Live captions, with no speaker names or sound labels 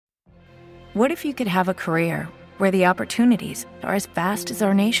What if you could have a career where the opportunities are as vast as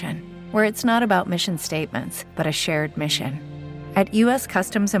our nation, where it's not about mission statements, but a shared mission? At U.S.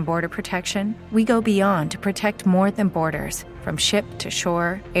 Customs and Border Protection, we go beyond to protect more than borders. From ship to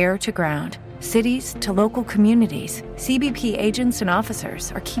shore, air to ground, cities to local communities, CBP agents and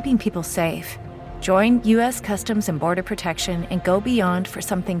officers are keeping people safe. Join U.S. Customs and Border Protection and go beyond for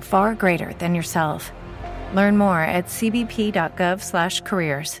something far greater than yourself. Learn more at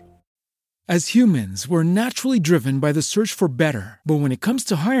cbp.gov/careers. As humans, we're naturally driven by the search for better. But when it comes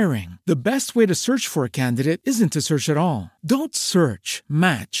to hiring, the best way to search for a candidate isn't to search at all. Don't search,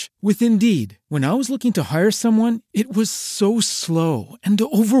 match with Indeed. When I was looking to hire someone, it was so slow and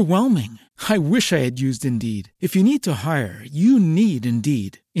overwhelming. I wish I had used Indeed. If you need to hire, you need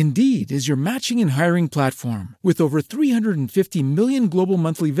Indeed. Indeed is your matching and hiring platform with over 350 million global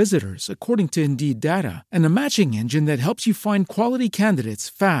monthly visitors, according to Indeed data, and a matching engine that helps you find quality candidates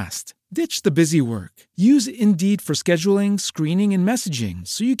fast. Ditch the busy work. Use Indeed for scheduling, screening, and messaging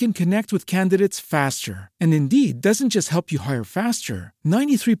so you can connect with candidates faster. And Indeed doesn't just help you hire faster.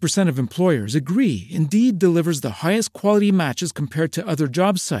 93% of employers agree Indeed delivers the highest quality matches compared to other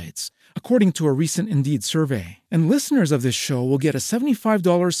job sites, according to a recent Indeed survey. And listeners of this show will get a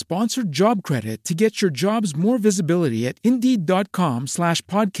 $75 sponsored job credit to get your jobs more visibility at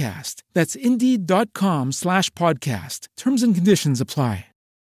Indeed.com/podcast. That's Indeed.com/podcast. Terms and conditions apply.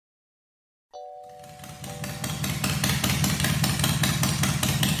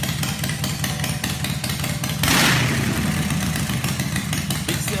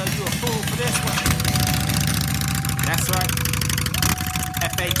 That's right.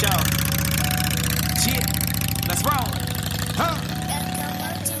 FHO. Yeah, let's roll. Huh?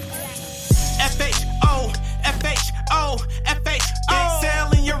 FHO, FHO, FHO. Big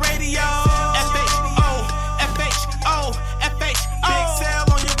Sale in your radio. FHO, FHO, FHO. Big Sale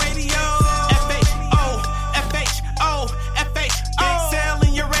on your radio. FHO, FHO, FHO. Big Sale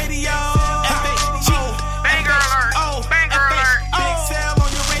in your radio. FHO, banger alert. Banger alert. Big Sale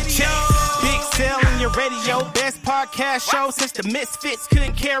on your radio. Big Sale in your radio. Best podcast show since the Misfits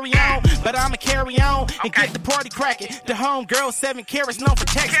couldn't carry on, but I'ma carry on and get the party cracking. The homegirl 7 carats known for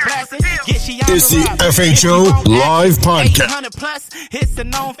text blasting. It's the FHO Live Podcast. Plus, it's a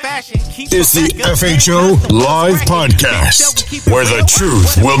known fashion. It's the FHO Live Podcast, where the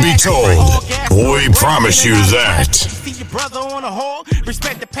truth will be told. We promise you that. See your brother on a hole,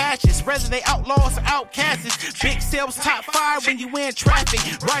 respect the passions, whether they outlaws or outcasts. Big Sales top 5 when you in traffic.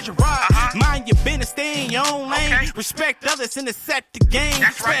 Roger Rod, mind your business, stay in your own lane. Respect others and set the game.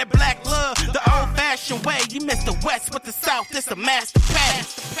 Spread black love the old-fashioned way. You miss the West with the South, this a master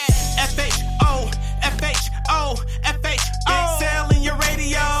pass. FHO, FHO, FHO. Big Sale in your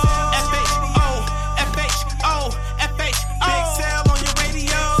radio. FHO, FHO, FHO. Big Sale on your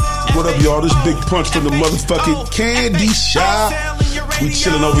radio. What up, y'all? This Big Punch from the motherfucking Candy Shop. We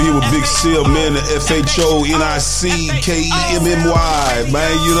chilling over here with Big Sale, man, the FHO, NICKEMMY,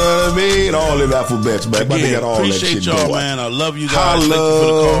 man, you know what I mean? All them alphabets, man. Again, got all appreciate that shit y'all, going. man. I love you guys. Thank you for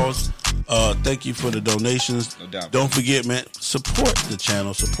the calls. Thank you for the donations. No doubt. Don't forget, man, support the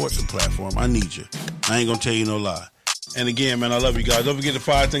channel, support the platform. I need you. I ain't gonna tell you no lie. And again, man, I love you guys. Don't forget the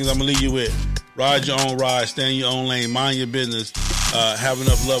 5 things I'm gonna leave you with. Ride your own ride, stay in your own lane, mind your business. Have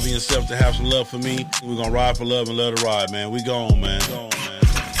enough love in yourself to have some love for me. We're gonna ride for love and love to ride, man. We gone, man. Gone, man.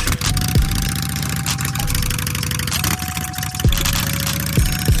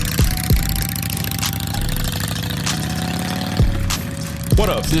 What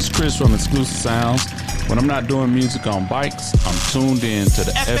up? This is Chris from Exclusive Sounds. When I'm not doing music on bikes, I'm tuned in to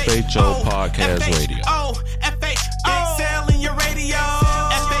the FHO Podcast Radio. Big Sale in your radio.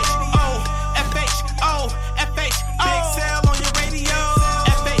 Big Sale on your radio.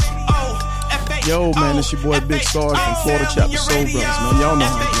 Yo, man, it's your boy Big Sarge from Florida Chapter Soul Brothers, man. Y'all know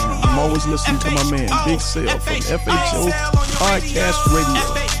how I am. I'm always listening to my man Big Sale from FHO Podcast Radio.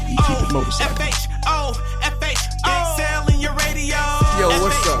 You keep it motorcycle. Yo,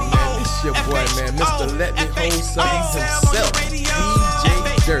 what's up, man? This your boy, man, Mr. Let Me Hold Something himself,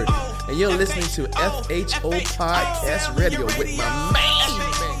 DJ Dirty. And you're listening to FHO Podcast Radio with my man,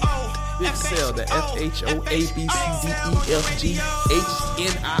 Big Sale, the FHO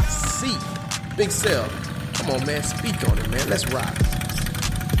ABCDEFGHNIC. Big Sale, come on, man, speak on it, man. Let's ride.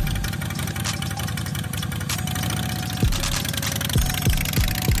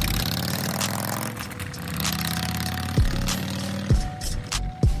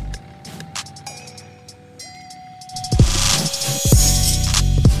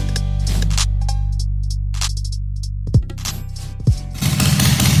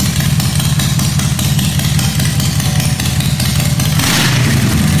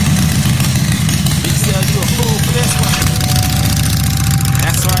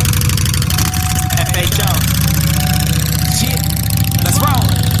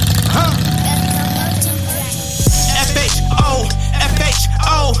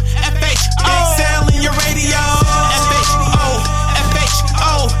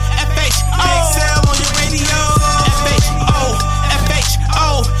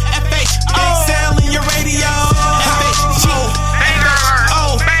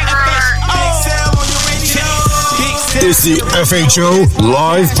 It's the FHO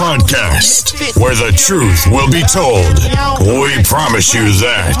Live Podcast, where the truth will be told. We promise you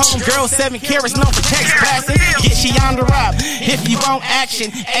that. Girl, 7 carats, no for text passing. Get she on the rob. If you want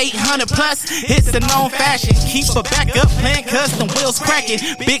action, 800 plus, it's a known fashion. Keep her back up, playing custom wheels cracking.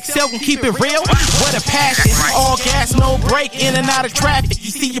 Big Cell can keep it real, what a passion. All gas, no break, in and out of traffic.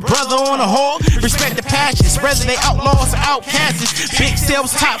 You see your brother on a hog, respect the passions. Whether they outlaws or outcasts. Big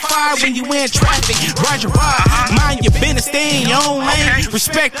Cell's top 5 when you in traffic. Roger, ride, mind your business, stay in your own lane.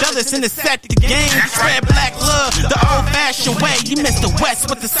 Respect others in the set the game. Spread black love the old-fashioned way. You miss the West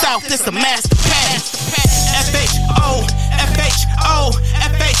with the South, this a master pass. FHO, FHO,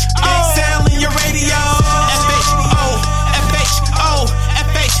 FHO. Big Cell in your radio. FHO, FHO,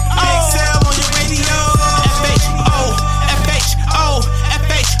 FHO. Big Cell on your radio. FHO, FHO,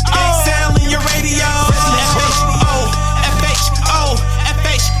 FHO. Big Cell in your radio. FHO, FHO,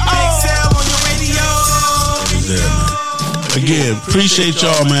 FHO. Big Cell on your radio. Again, appreciate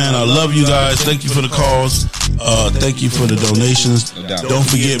y'all, man. I love you guys. Thank you for the calls. Thank you for the donations. Don't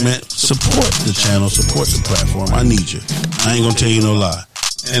forget, man, support the channel, support the platform. I need you. I ain't gonna tell you no lie.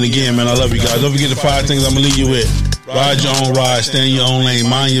 And again, man, I love you guys. Don't forget the 5 things I'm gonna leave you with. Ride your own ride, stay in your own lane,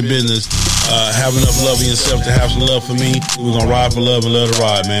 mind your business. Have enough love in yourself to have some love for me. We're gonna ride for love and love to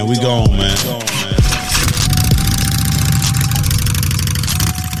ride, man. We gone, man.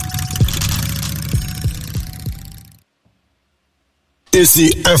 It's the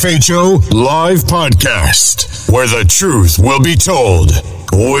FHO Live Podcast, where the truth will be told.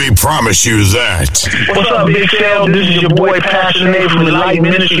 We promise you that. What's up, Big Cell? This is your boy, Pastor Nate from the Light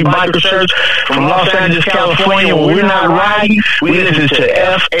Ministry Bible Church from Los Angeles, California. When we're not riding, we listen to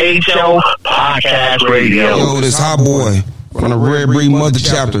FHO Podcast Radio. Yo, this Hot Boy from the Red Breed Mother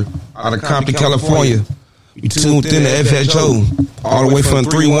Chapter out of Compton, California. You tuned in to FHO all the way from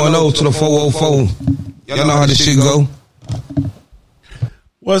 310 to the 404. Y'all know how this shit go.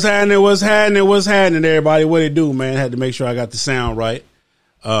 What's happening, everybody? What it do, man? Had to make sure I got the sound right.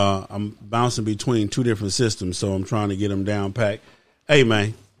 I'm bouncing between 2 different systems, so I'm trying to get them down packed. Hey,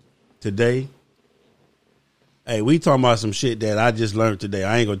 man, today, we talking about some shit that I just learned today.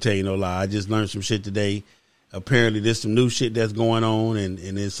 I ain't gonna tell you no lie. I just learned some shit today. Apparently, there's some new shit that's going on, and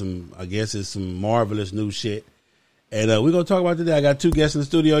there's some, I guess it's some marvelous new shit. And we're gonna talk about today. I got 2 guests in the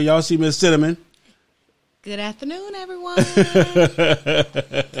studio. Y'all see Miss Cinnamon. Good afternoon, everyone.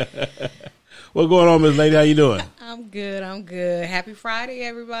 What's going on, Miss Lady? How you doing? I'm good. Happy Friday,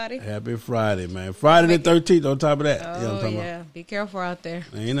 everybody. Happy Friday, man. Friday the 13th on top of that. Oh, you know what I'm talking about? Be careful out there.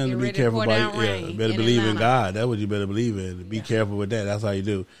 Ain't nothing to be careful about. You better believe in God. That's what you better believe in. Be careful with that. That's how you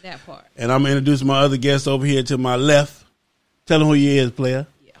do. That part. And I'm going to introduce my other guest over here to my left. Tell him who you is, player.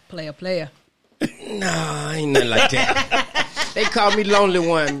 Yeah, player. Nah, ain't nothing like that. They call me Lonely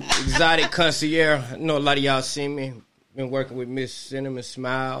One, Exotic Concierge. I know a lot of y'all seen me. Been working with Miss Cinnamon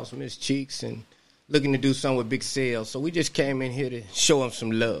Smiles, Miss Cheeks, and looking to do something with Big Cell. So we just came in here to show him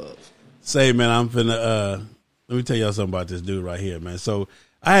some love. Say, man, I'm finna, let me tell y'all something about this dude right here, man. So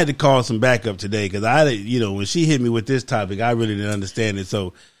I had to call some backup today because when she hit me with this topic, I really didn't understand it.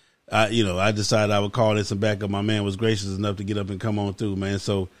 So, I decided I would call in some backup. My man was gracious enough to get up and come on through, man.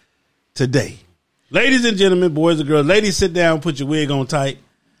 So today, ladies and gentlemen, boys and girls, ladies, sit down, put your wig on tight.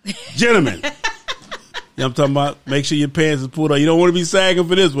 Gentlemen, you know what I'm talking about? Make sure your pants is pulled up. You don't want to be sagging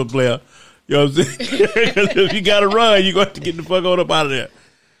for this one, player. You know what I'm saying? If you got to run, you're going to have to get the fuck on up out of there.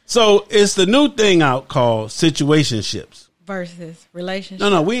 So it's the new thing out called situationships. Versus relationships.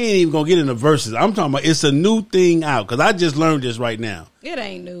 No, we ain't even going to get into verses. I'm talking about it's a new thing out because I just learned this right now. It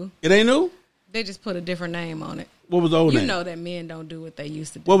ain't new. It ain't new? They just put a different name on it. What was the old name? You know that men don't do what they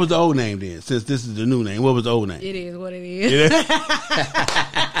used to do. What was the old name then? Since this is the new name, what was the old name? It is what it is.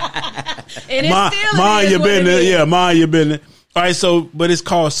 And it's still mind your business. Yeah, mind your business. All right, so, but it's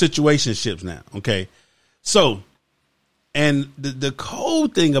called situationships now, okay? So, and the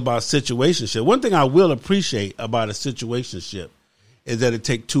cold thing about situationship, one thing I will appreciate about a situationship is that it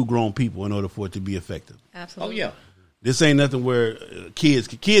takes 2 grown people in order for it to be effective. Absolutely. Oh, yeah. This ain't nothing where kids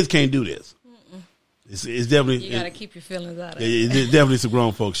can't do this. It's definitely... You got to keep your feelings out of it. It's definitely some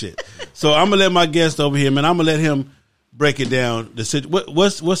grown folk shit. So I'm going to let my guest over here, man, I'm going to let him break it down. What's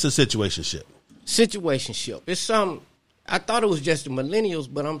the situationship? Situationship. It's some... I thought it was just the millennials,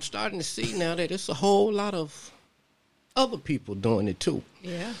 but I'm starting to see now that it's a whole lot of other people doing it too.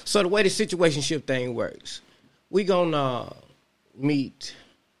 Yeah. So the way the situationship thing works, we gonna meet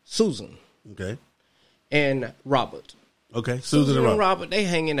Susan. Okay. And Robert. Okay. Susan and Robert, they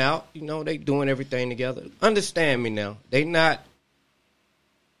hanging out. You know, they doing everything together. Understand me now. They not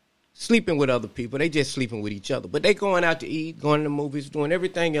sleeping with other people. They just sleeping with each other. But they going out to eat, going to the movies, doing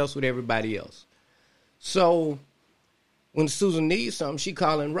everything else with everybody else. So when Susan needs something, she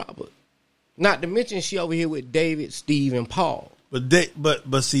calling Robert. Not to mention she over here with David, Steve, and Paul.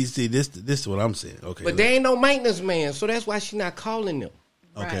 But see, this is what I'm saying. Okay, but there ain't no maintenance man, so that's why she not calling them.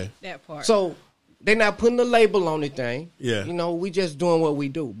 Okay, right, that part. So they not putting a label on the thing. Yeah, you know, we just doing what we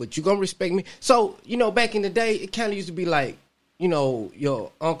do. But you gonna respect me. So you know, back in the day, it kind of used to be like, you know,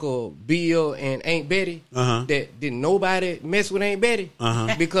 your Uncle Bill and Aunt Betty that didn't nobody mess with Aunt Betty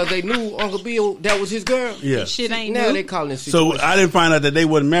because they knew Uncle Bill, that was his girl. Yeah, shit ain't now new. they calling it situation. So I didn't find out that they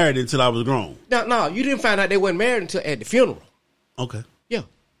wasn't married until I was grown. No, you didn't find out they wasn't married until at the funeral. Okay. Yeah,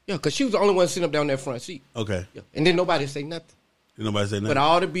 because she was the only one sitting up down that front seat. Okay. Yeah. And then nobody say nothing. Did nobody say nothing? But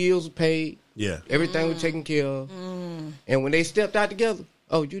all the bills were paid. Yeah. Everything was taken care of. And when they stepped out together,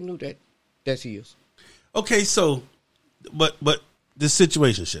 oh, you knew that. That's his. Okay, so, but this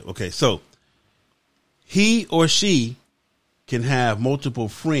situationship. Okay, so he or she can have multiple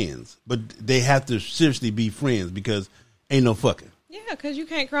friends, but they have to seriously be friends because ain't no fucking. Yeah, because you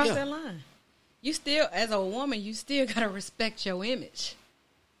can't cross that line. You still, as a woman, you still got to respect your image.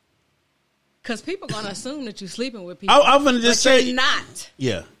 Because people going to assume that you're sleeping with people. I'm going to just say. You're not.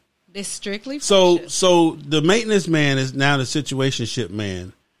 Yeah. It's strictly friendship. So the maintenance man is now the situationship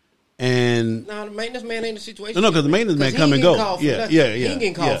man. And no, the maintenance man ain't the situation. No, because the maintenance man come and go. Yeah. He ain't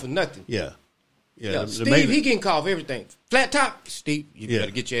getting called for nothing. Yeah. Steve, he getting called for everything. Flat top, Steve, you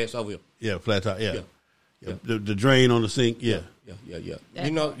better get your ass over here. Yeah, flat top, yeah. The drain on the sink, yeah.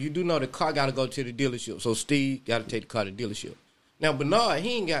 You do know the car got to go to the dealership. So Steve got to take the car to the dealership. Now Bernard,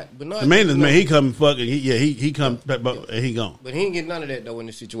 he ain't got Bernard. The maintenance man, he come fucking. He come, and he gone. But he ain't get none of that though in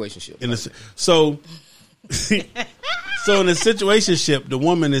the situationship. So in the situationship, the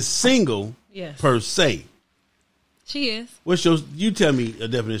woman is single per se. She is. What's you tell me a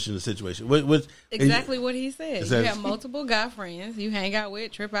definition of the situation. What exactly what he said. You have multiple guy friends you hang out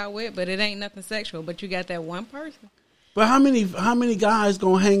with, trip out with, but it ain't nothing sexual. But you got that one person. But how many guys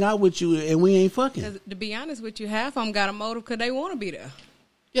gonna hang out with you and we ain't fucking? To be honest with you, half of them got a motive because they want to be there.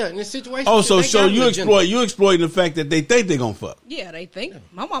 Yeah, in this situation. Oh, so you exploiting the fact that they think they gonna fuck? Yeah, they think.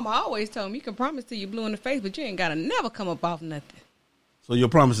 My mama always told me you can promise till you blue in the face, but you ain't gotta never come up off nothing. So your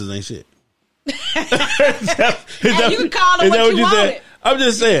promises ain't shit. You can call it what you want it. I'm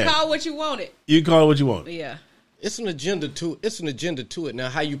just saying. You can call what you want it. You can call it what you want. Yeah. It's an agenda to it. Now,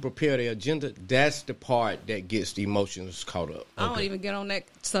 how you prepare the agenda, that's the part that gets the emotions caught up. I don't even get on that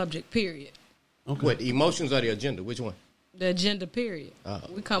subject, period. Okay. What, the emotions or the agenda? Which one? The agenda, period.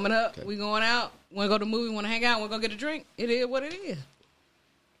 We coming up. We going out. Want to go to the movie, want to hang out, want to go get a drink. It is what it is.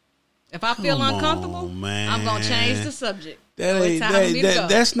 If I feel uncomfortable, I'm going to change the subject.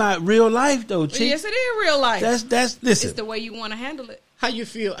 That's not real life, though, Chief. Yes, it is real life. Listen. It's the way you want to handle it. How you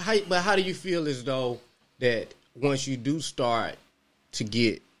feel? How do you feel as though that once you do start to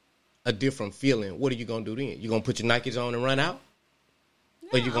get a different feeling, what are you gonna do then? You gonna put your Nikes on and run out?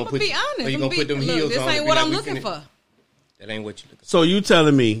 No, I'm gonna be honest. Or you gonna put them heels on? This ain't what I'm looking for. That ain't what you looking for. So you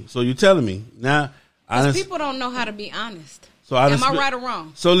telling me now? People don't know how to be honest. So am I right or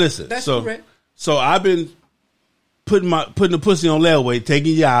wrong? So listen. That's correct. So I've been putting the pussy on layaway,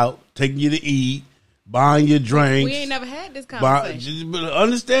 taking you out, taking you to eat, buying your drinks. We ain't never had this conversation. But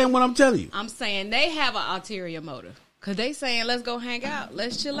understand what I'm telling you. I'm saying they have an ulterior motive. Because they saying, let's go hang out.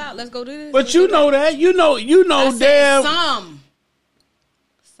 Let's chill out. Let's go do this. But you know that. You know damn.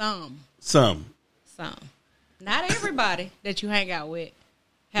 Some. Not everybody that you hang out with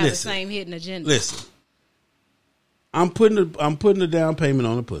have the same hidden agenda. Listen. I'm putting a down payment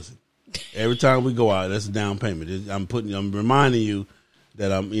on the pussy. Every time we go out, that's a down payment. I'm reminding you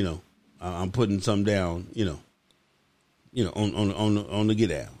that I'm putting some down, on the get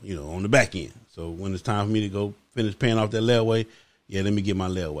down, on the back end. So when it's time for me to go finish paying off that layaway, let me get my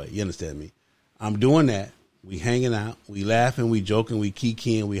layaway. You understand me? I'm doing that. We hanging out, we laughing, we joking, we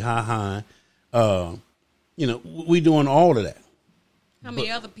kikiing, we ha-haing. We doing all of that. How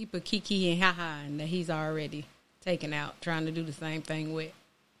many other people kiki and ha-haing that he's already taken out, trying to do the same thing with?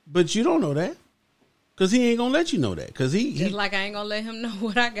 But you don't know that. Because he ain't going to let you know that. Just like I ain't going to let him know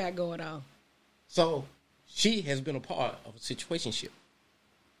what I got going on. So, she has been a part of a situationship.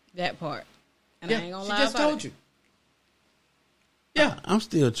 That part. And I ain't going to lie she just about told you. Yeah. I'm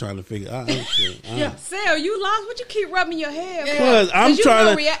still trying to figure out. Sal, you lost? What you keep rubbing your head? Because I'm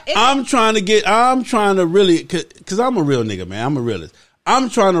trying to really, because I'm a real nigga, man. I'm a realist. I'm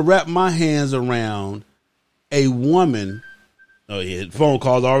trying to wrap my hands around a woman. Oh yeah, phone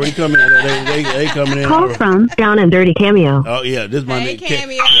calls already coming. They coming in. Call from Down and Dirty Cameo. Oh yeah, this is my nigga.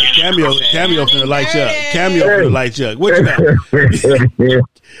 Cameo. Cameo finna light you up. Cameo finna light you up. What you got?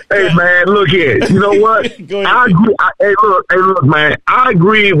 Hey man, look here. You know what? Go ahead. Hey look, man. I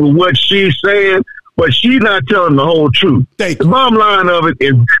agree with what she's saying, but she's not telling the whole truth. The bottom line of it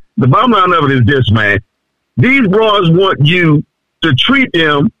is this, man. These bras want you to treat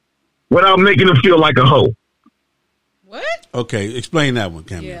them without making them feel like a hoe. What? Okay, explain that one,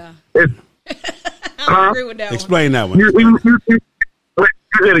 Cameron. Yeah. I agree with that explain one. that one.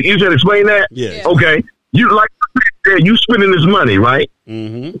 You said explain that? Yeah. Okay. You you spending this money, right?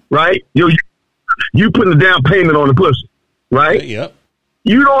 Mm-hmm. Right? You putting a down payment on the pussy, right? Yep.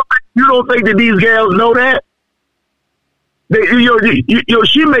 You don't think that these gals know that?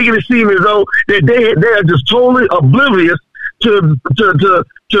 She making it seem as though that they are just totally oblivious to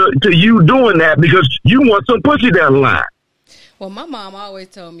you doing that because you want some pussy down the line. Well, my mom always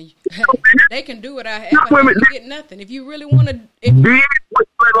told me they can do without effort. You get nothing. If you really want to.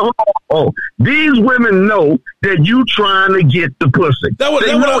 These women know that you trying to get the pussy. That's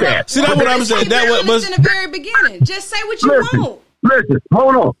what I'm saying. That was in the very beginning. Just say what you want. Listen,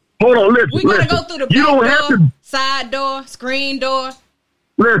 hold on. Listen, we gotta go through the back door, side door, screen door.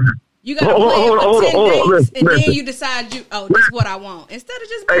 Listen. You gotta play it for 10 days, and then you decide this is what I want. Instead of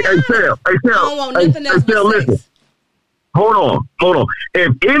just being honest. I don't want nothing else but sex. Hold on.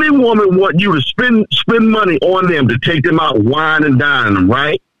 If any woman want you to spend money on them to take them out, wine and dine them,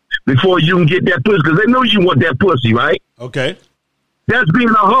 right? Before you can get that pussy, because they know you want that pussy, right? Okay. That's being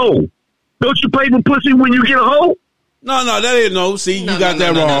a hoe. Don't you pay for pussy when you get a hoe? No, that ain't no. See, you got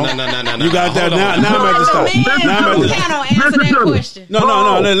that wrong. No. You got that now. Now I'm at the start. Answer that question. No.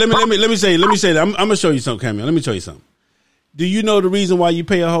 Let me say that. I'm gonna show you something, Camille. Let me show you something. Do you know the reason why you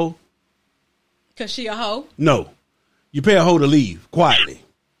pay a hoe? Because she a hoe? No. You pay a hoe to leave quietly.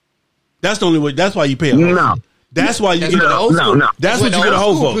 That's the only way. That's why you pay a hoe. No. That's why you get a hoe. No. That's what you get a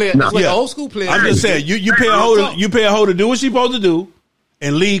hoe for. That's what the old school players. I'm just saying. You pay a hoe. You pay a hoe to do what she's supposed to do,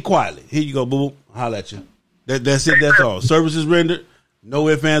 and leave quietly. Here you go, boo. Holla at you. That's it. That's all. Services rendered. No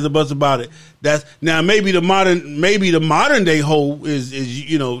ifs, ands, or buts about it. That's now maybe the modern day hoe is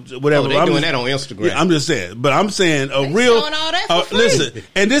whatever. They're doing that on Instagram. Yeah, I'm just saying, but I'm saying a real. Listen,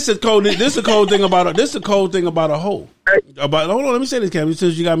 and this is cold. This is a cold thing about a. This is a cold thing about a hoe. Hold on, let me say this, Cam.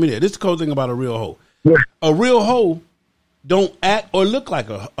 Since you got me there, this is a cold thing about a real hoe. A real hoe don't act or look like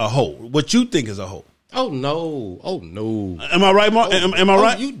a hoe. What you think is a hoe. Oh no! Am I right, Mark? Am I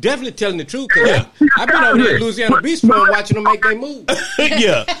right? You definitely telling the truth. Cause I've been over there at Louisiana Beach Front watching them make their move.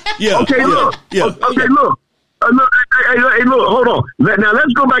 Yeah. Okay, look. Yeah. Okay, look. Hey, look. Hold on. Now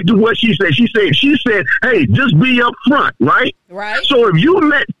let's go back to what she said. She said, "Hey, just be up front, right?" Right. So if you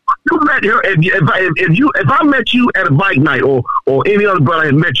met her, if I met you at a bike night, or any other brother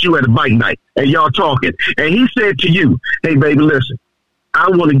had met you at a bike night, and y'all talking, and he said to you, "Hey, baby, listen, I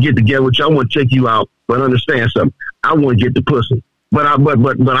want to get together with you. I want to take you out, but understand something. I want to get the pussy, but I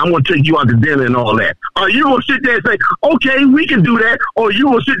want to take you out to dinner and all that." Are you gonna sit there and say, "Okay, we can do that," or you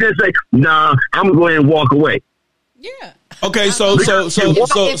gonna sit there and say, "Nah, I'm gonna go ahead and walk away"? Yeah. Okay, so if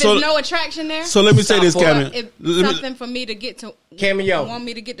there's no attraction there. So let me say this, Camille. Something for me to get to Cameo. Want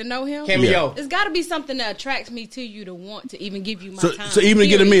me to get to know him? Cameo. It's got to be something that attracts me to you to want to even give you my time. So even to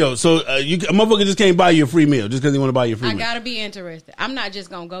get a meal. So a motherfucker just can't buy you a free meal just because they want to buy you a free meal. I got to be interested. I'm not just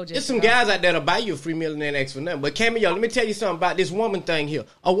going to go. There's some guys out there that'll buy you a free meal and then ask for nothing. But Cameo, let me tell you something about this woman thing here.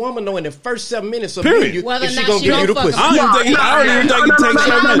 A woman know in the first 7 minutes of meeting you if she going to give you the pussy. I don't even think it takes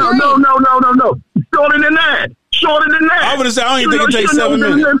 7 minutes. No. Shorter than that. I would say I don't even think it takes 7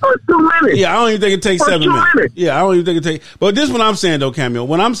 minutes. 2 minutes. Yeah, I don't even think it takes 7 minutes. Yeah, I don't even think it takes. But this is what I'm saying though, Cameo.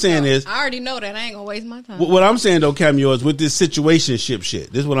 What I'm saying is, I already know that I ain't gonna waste my time. What I'm saying though, Cameo, is with this situationship shit.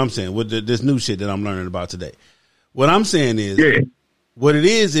 This is what I'm saying with this new shit that I'm learning about today. What I'm saying is, what it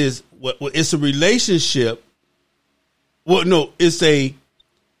is it's a relationship. Well, no, it's an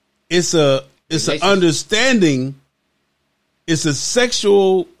understanding. It's a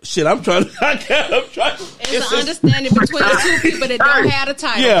sexual shit. I'm trying. It's an understanding between the two people that don't have a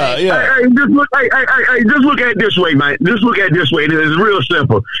title. Yeah. Hey, just look at it this way, man. Just look at it this way. It is real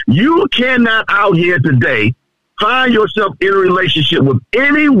simple. You cannot out here today find yourself in a relationship with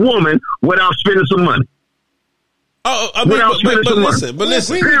any woman without spending some money. But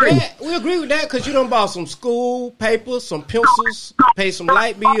listen. We agree with that because you done bought some school papers, some pencils, pay some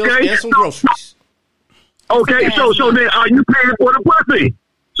light bills, and some groceries. Okay, so then are you paying for the pussy?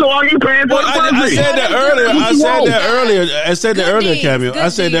 I said that earlier, Cameo. I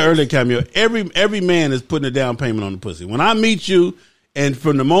said that earlier, Cameo. Every man is putting a down payment on the pussy. When I meet you, and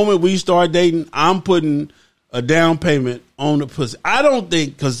from the moment we start dating, I'm putting a down payment on the pussy. I don't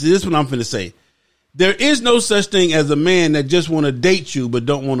think, because this is what I'm finna say. There is no such thing as a man that just want to date you but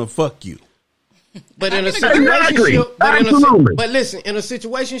don't want to fuck you. But in a situationship, but listen, in a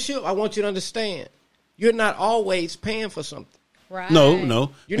situationship, I want you to understand. You're not always paying for something. Right.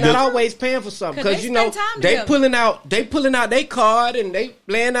 No. You're not always paying for something because they pulling out their card and they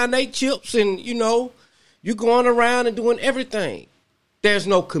laying out their chips and you going around and doing everything. There's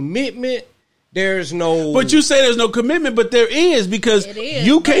no commitment. There's no. But you say there's no commitment, but there is because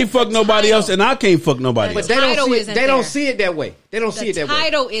you can't fuck nobody else and I can't fuck nobody else. But they don't see it that way. They don't see it that way. The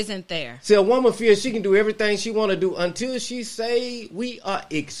title isn't there. See, a woman feels she can do everything she want to do until she say we are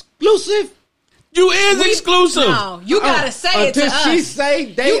exclusive. You is exclusive. No, you gotta say it to us. Until she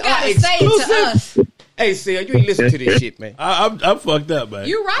say they are exclusive. Say it to us. Hey, Sil, you ain't listen to this shit, man. I'm fucked up, man.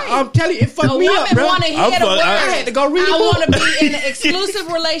 You're right. I'm telling you, it fucked me up, bro. Want to hear the words. I had to go read the book. I want to be in an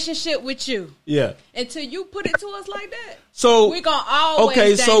exclusive relationship with you. Yeah. Until you put it to us like that. So we're gonna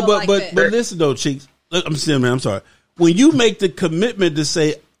always but listen though, Cheeks. Look, I'm sorry. When you make the commitment to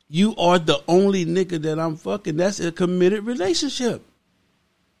say you are the only nigga that I'm fucking, that's a committed relationship.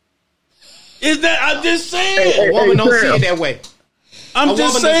 Is that? I'm just saying. A woman don't see it that way. I'm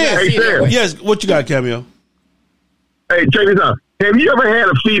just saying. Yes, what you got, Cameo? Hey, check this out. Have you ever had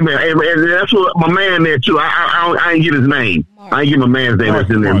a female? And that's what my man there too. I ain't get his name. Mark. I ain't get my man's name that's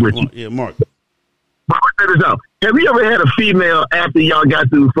in there with you. Yeah, Mark. But check this out. Have you ever had a female after y'all got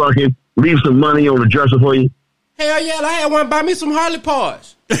through fucking leave some money on the dresser for you? Hell yeah, I had one buy me some Harley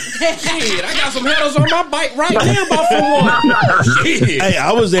parts. Shit, I got some handles on my bike right now about for one. Shit. Hey,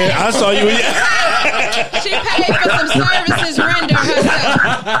 I was there. I saw you. She paid for some services rendered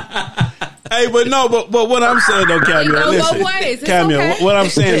herself. Hey, but what I'm saying though, Cameo, listen, Cameo, okay. What I'm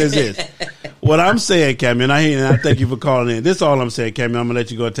saying is this. What I'm saying, Cameo, and I thank you for calling in. This is all I'm saying, Cameo. I'm gonna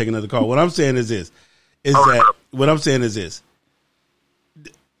let you go and take another call. What I'm saying is this.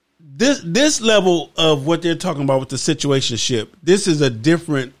 This level of what they're talking about with the situationship, this is a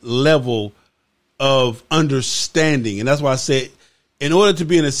different level of understanding. And that's why I say, in order to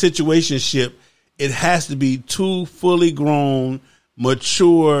be in a situationship, it has to be two fully grown,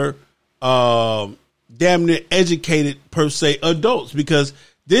 mature, damn near educated, per se, adults. Because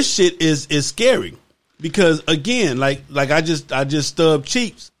this shit is scary. Because, again, like I just stubbed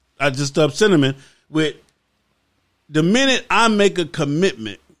cheeks. I just stubbed cinnamon with the minute I make a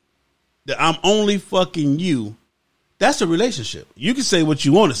commitment that I'm only fucking you, that's a relationship. You can say what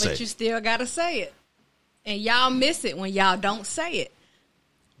you want to say. But you still got to say it. And y'all miss it when y'all don't say it.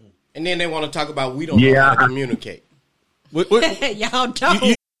 And then they want to talk about we don't know how to communicate. Y'all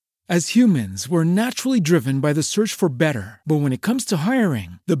don't. As humans, we're naturally driven by the search for better. But when it comes to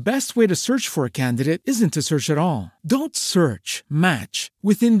hiring, the best way to search for a candidate isn't to search at all. Don't search, match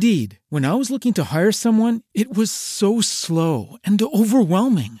with Indeed. When I was looking to hire someone, it was so slow and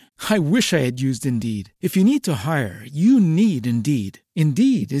overwhelming. I wish I had used Indeed. If you need to hire, you need Indeed.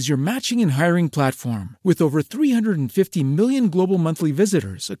 Indeed is your matching and hiring platform with over 350 million global monthly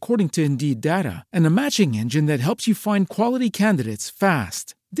visitors, according to Indeed data, and a matching engine that helps you find quality candidates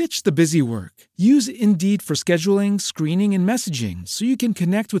fast. Ditch the busy work. Use Indeed for scheduling, screening, and messaging so you can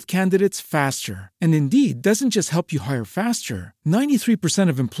connect with candidates faster. And Indeed doesn't just help you hire faster. 93%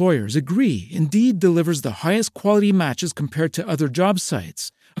 of employers agree Indeed delivers the highest quality matches compared to other job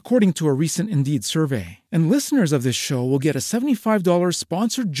sites, according to a recent Indeed survey. And listeners of this show will get a $75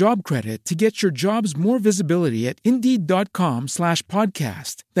 sponsored job credit to get your jobs more visibility at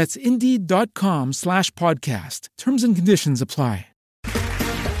Indeed.com/podcast. That's Indeed.com/podcast. Terms and conditions apply.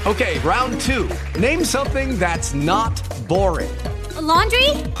 Okay, round two. Name something that's not boring. A laundry?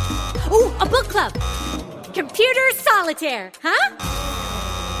 Ooh, a book club. Computer solitaire, huh?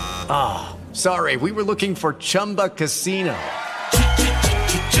 Ah, sorry, we were looking for Chumba Casino.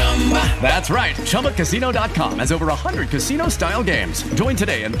 That's right. ChumbaCasino.com has over 100 casino-style games. Join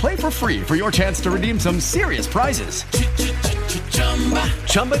today and play for free for your chance to redeem some serious prizes.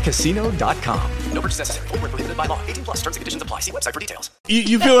 ChumbaCasino.com. No purchase necessary. Void where prohibited by law. 18+ terms and conditions apply. See website for details.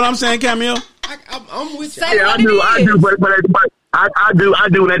 You feel what I'm saying, Cameo? I'm with you. Yeah, I do. But I do.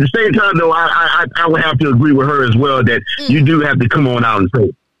 And at the same time, though, I would have to agree with her as well that you do have to come on out and say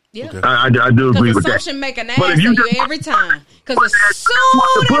it. Yeah. Okay. I do agree with that. Assumption make an ass of you every time. Because as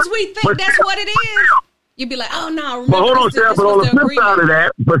soon as we think that's what it is, you'd be like, oh, no, remember. But hold on, Sarah, but on the flip side of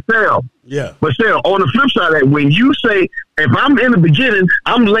that, on the flip side of that, when you say, if I'm in the beginning,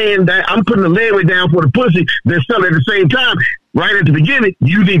 I'm laying down, I'm putting the layaway down for the pussy, then still at the same time, right at the beginning,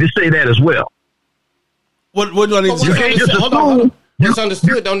 you need to say that as well. What do I need to say? You can't just assume.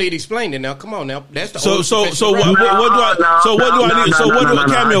 Misunderstood. Don't need explaining now. Come on now. That's the what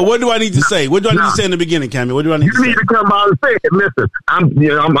do I need to say? What do I need to say in the beginning, Cameo? What do I need to say? You need to come out and say it. Listen, I'm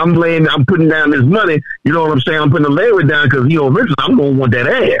putting down this money. You know what I'm saying? I'm putting the layaway down because eventually I'm gonna want that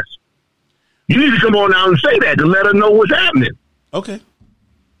ass. You need to come on out and say that to let her know what's happening. Okay.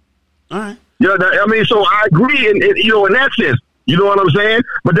 All right. So I agree in that sense. You know what I'm saying?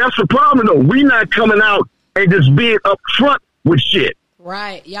 But that's the problem, though. We not coming out and just being upfront with shit.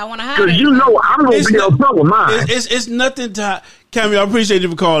 Right. Y'all want to hide Because you know I'm going to be upfront with mine. It's nothing to hide. Cammy, I appreciate you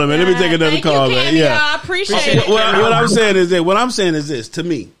for calling, man. Let me take another call, man. Yeah. I appreciate it. What I'm saying is this. To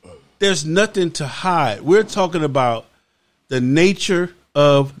me, there's nothing to hide. We're talking about the nature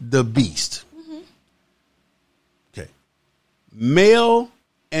of the beast. Mm-hmm. Okay. Male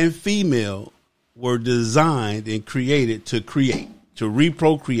and female were designed and created to create, to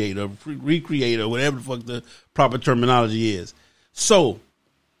reprocreate or recreate or whatever the fuck the proper terminology is. So,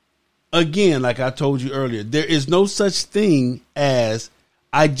 again, like I told you earlier, there is no such thing as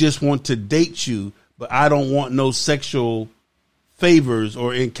I just want to date you, but I don't want no sexual favors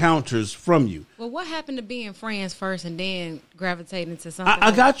or encounters from you. Well, what happened to being friends first and then gravitating to something?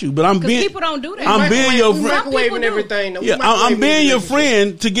 I got you, but I'm being people don't do that. I'm being your friend. Microwaving everything. Yeah, I'm being your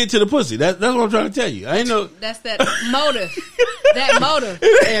friend to get to the pussy. That's what I'm trying to tell you. I ain't know. That's that motive. That motive.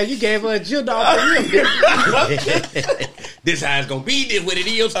 Damn, you gave her a jill dog for him. This how it's gonna be. This what it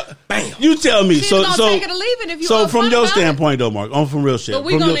is. Bam. You tell me. She's gonna take it or leave it if you. So from your standpoint, though, Mark, on from real shit. But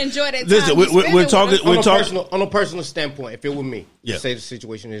we're gonna enjoy that time. Listen, we're talking. On a personal standpoint. If it were me, yeah. Say the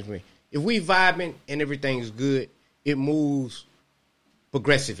situation is me. If we vibing and everything's good, it moves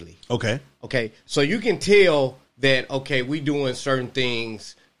progressively. Okay. Okay. So you can tell that, okay, we doing certain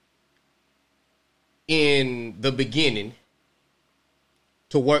things in the beginning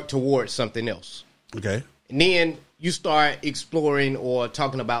to work towards something else. Okay. And then you start exploring or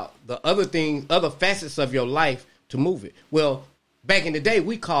talking about the other things, other facets of your life to move it. Well, back in the day,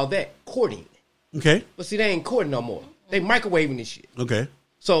 we called that courting. Okay. But see, they ain't courting no more. They microwaving this shit. Okay.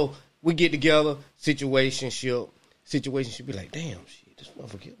 So we get together, situationship be like, damn, shit, this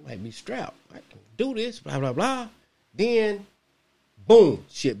motherfucker might be strapped. I can do this, blah, blah, blah. Then, boom,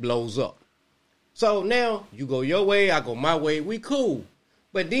 shit blows up. So now you go your way, I go my way, we cool.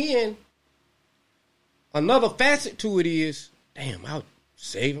 But then another facet to it is, damn, I was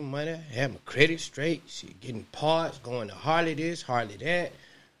saving money, have my credit straight, shit, getting parts, going to Harley this, Harley that.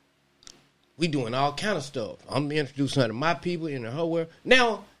 We doing all kind of stuff. I'm introducing her to my people in her world.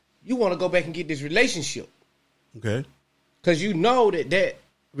 Now, you want to go back and get this relationship. Okay. Because you know that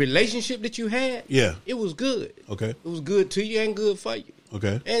relationship that you had, yeah, it was good. Okay. It was good to you and good for you.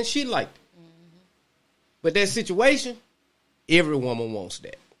 Okay. And she liked it. Mm-hmm. But that situation, every woman wants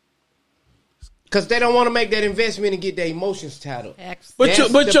that. Because they don't want to make that investment and get their emotions tied up. But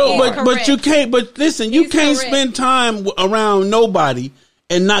you can't. But listen, you can't spend time around nobody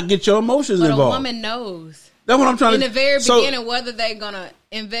and not get your emotions involved. But a woman knows. That's what I'm trying to. In the very beginning, whether they're gonna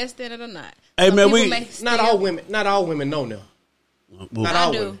invest in it or not. Hey man, not all women know now. Not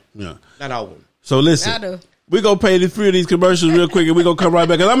all women. Yeah. Not all women. So listen, I do. We're going to pay the 3 of these commercials real quick and we're going to come right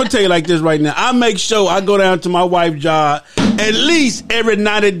back. Because I'm going to tell you like this right now. I make sure I go down to my wife's job at least every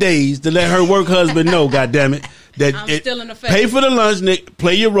 90 days to let her work husband know, goddammit, that I'm still in the face. Pay for the lunch, Nick.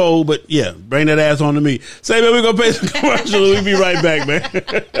 Play your role, but yeah, bring that ass on to me. Say, man, we're going to pay some commercials. We'll be right back, man.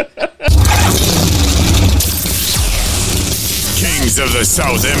 Kings of the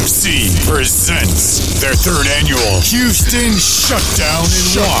South MC presents their 3rd annual Houston Shutdown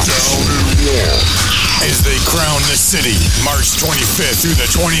and Walk. As they crown the city March 25th through the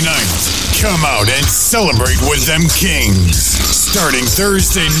 29th. Come out and celebrate with them Kings. Starting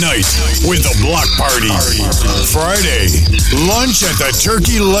Thursday night with the block party. Friday, lunch at the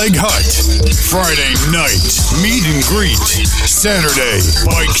Turkey Leg Hut. Friday night, meet and greet. Saturday,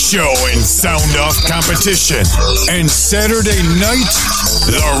 bike show and sound off competition. And Saturday night,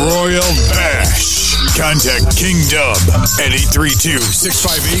 the Royal Bash. Contact King Dub at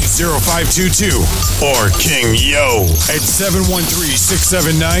 832-658-0522 or King Yo at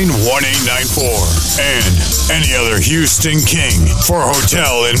 713-679-1894. And any other Houston King for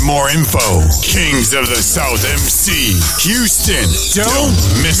hotel and more info. Kings of the South MC. Houston, don't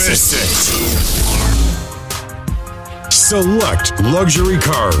miss it. Select Luxury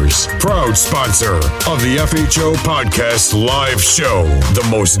Cars, proud sponsor of the FHO Podcast Live Show. The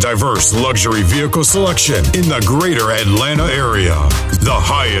most diverse luxury vehicle selection in the greater Atlanta area. The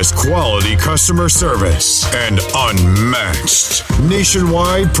highest quality customer service and unmatched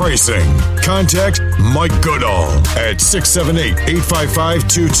nationwide pricing. Contact Mike Goodall at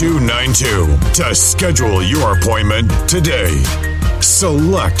 678-855-2292 to schedule your appointment today.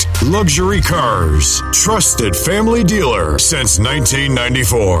 Select Luxury Cars. Trusted family dealer since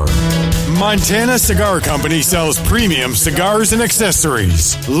 1994. Montana Cigar Company sells premium cigars and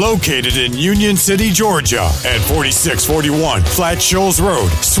accessories. Located in Union City, Georgia at 4641 Flat Shoals Road,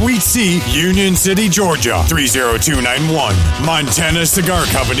 Suite C, Union City, Georgia 30291. Montana Cigar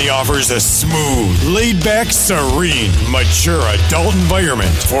Company offers a smooth, laid-back, serene, mature adult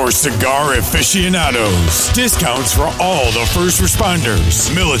environment for cigar aficionados. Discounts for all the first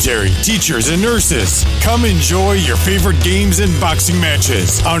responders, military, teachers, and nurses. Come enjoy your favorite games and boxing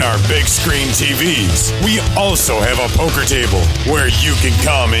matches on our big screen TVs. We also have a poker table where you can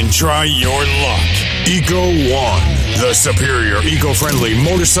come and try your luck. Eco One, the superior eco-friendly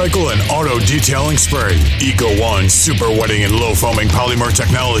motorcycle and auto detailing spray. Eco One super wetting and low foaming polymer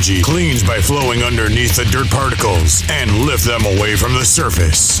technology cleans by flowing underneath the dirt particles and lift them away from the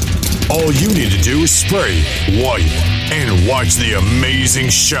surface. All you need to do is spray, wipe, and watch the amazing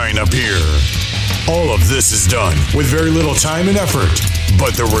shine appear. All of this is done with very little time and effort,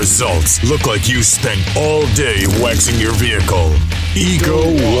 but the results look like you spent all day waxing your vehicle.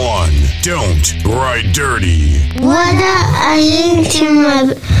 Eco One. Don't ride dirty. What are you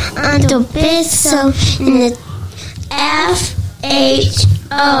on the peso in the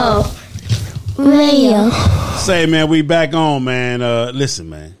FHO radio? Say, man, we back on, man. Listen,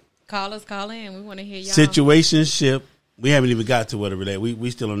 man. Call in. We want to hear y'all. Situationship. We haven't even got to what it relates.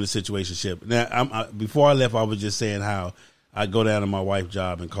 We still on the situationship. Now, before I left, I was just saying how I go down to my wife's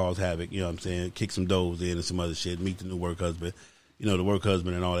job and cause havoc. You know what I'm saying? Kick some doors in and some other shit. Meet the new work husband. You know, the work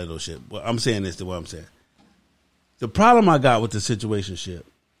husband and all that little shit. Well, I'm saying this to what I'm saying. The problem I got with the situationship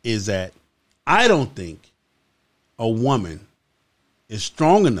is that I don't think a woman is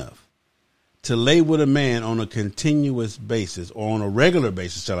strong enough to lay with a man on a continuous basis or on a regular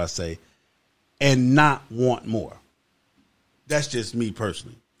basis, shall I say, and not want more. That's just me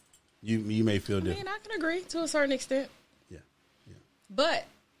personally. You may feel different. I can agree to a certain extent. Yeah. But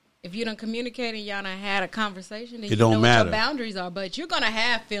if you don't communicate and y'all done had a conversation, then it you don't know matter. what your boundaries are. But you're gonna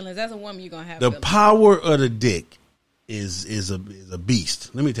have feelings. As a woman, you're gonna have the feelings. power of the dick is a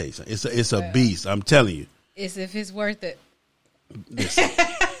beast. Let me tell you something. It's a beast. I'm telling you. It's if it's worth it.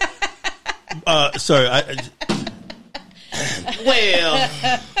 Sorry. Well,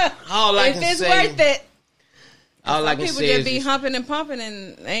 all I can say. If it's worth it. All I can people say just is be humping and pumping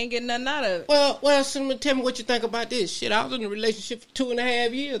and they ain't getting nothing out of it. Well, Cinnamon, tell me what you think about this. Shit, I was in a relationship for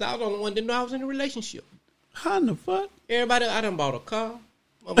 2.5 years. I was the only one that knew I was in a relationship. How in the fuck? Everybody, I done bought a car.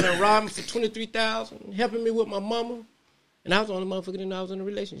 Mama done robbed me for $23,000, helping me with my mama, and I was the only motherfucker that knew I was in a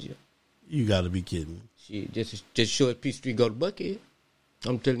relationship. You got to be kidding me. Shit, just short Peach Street go to Buckhead.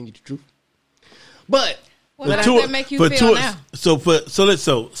 I'm telling you the truth. But how does that make you feel now? So wait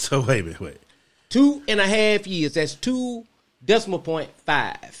a minute. 2.5 years. That's 2.5.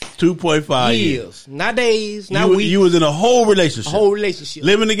 2.5 years. Not days, not weeks. You was in a whole relationship. A whole relationship.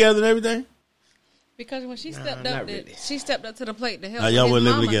 Living together and everything? Because when she stepped up, she stepped up to the plate to help. Y'all weren't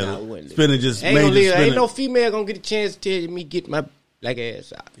living together. Ain't no female gonna get a chance to tell me get my black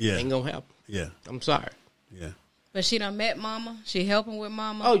ass out. Yeah. Ain't gonna happen. Yeah. I'm sorry. Yeah. But she done met mama. She helping with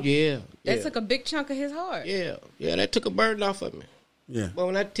mama. Oh yeah. That took a big chunk of his heart. Yeah. Yeah, that took a burden off of me. Yeah. But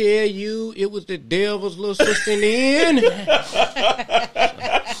when I tell you it was the devil's little sister in the end, well,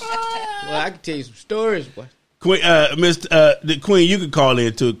 I can tell you some stories, boy. Queen, the Queen, you could call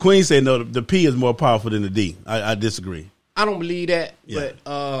in too. Queen said no, the P is more powerful than the D. I disagree. I don't believe that. Yeah. But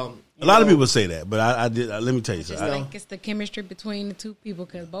a lot of people say that, but I did. Let me tell you something. I think it's the chemistry between the two people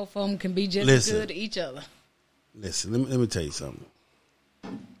because both of them can be just as good to each other. Listen, let me tell you something.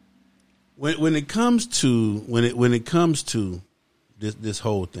 When it comes to this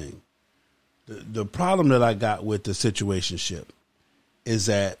whole thing, the problem that I got with the situationship is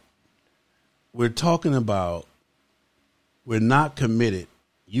that we're talking about we're not committed.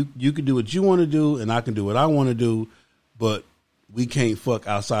 You can do what you want to do, and I can do what I want to do, but we can't fuck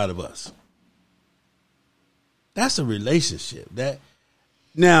outside of us. That's a relationship.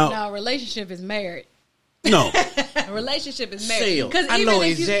 No, a relationship is married. No. A relationship is married. I know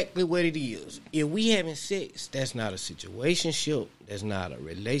exactly what it is. If we having sex, that's not a situationship. That's not a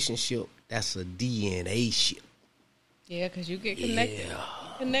relationship. That's a DNA ship. Yeah, because you get connected. Yeah.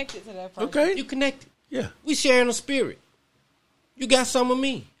 Connected to that person. Okay. You connected. Yeah. We sharing a spirit. You got some of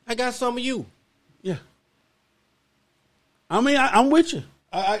me. I got some of you. Yeah. I mean, I'm with you.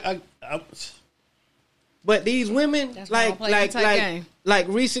 But these women, like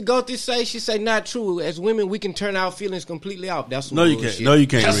Reese Gothi say, she say not true. As women, we can turn our feelings completely off. That's some bullshit. You can't. No, you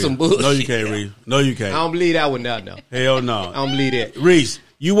can't. That's some bullshit. No, you can't, Reese. No, you can't. I don't believe that one now. No. Hell no. I don't believe that. Reese,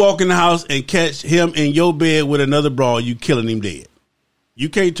 you walk in the house and catch him in your bed with another broad, you killing him dead. You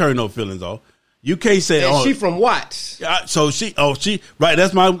can't turn no feelings off. You can't say, and she from Watts. So she right.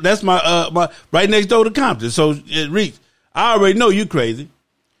 That's my right next door to Compton. So it reached. I already know you crazy.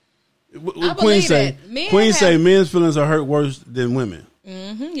 Queen say men's feelings are hurt worse than women.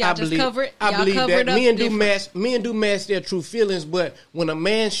 Mm-hmm. Y'all just cover it. I believe that men do mask their true feelings, but when a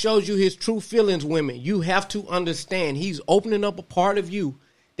man shows you his true feelings, women, you have to understand he's opening up a part of you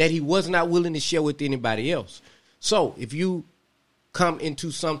that he was not willing to share with anybody else. So if you come into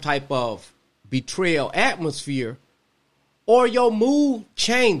some type of betrayal atmosphere or your mood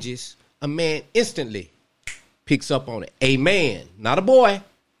changes, a man instantly picks up on it. A man, not a boy,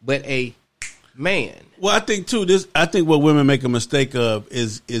 but a man. Well, I think too. I think what women make a mistake of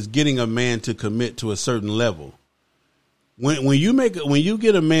is getting a man to commit to a certain level. When you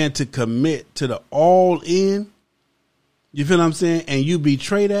get a man to commit to the all in, you feel what I'm saying, and you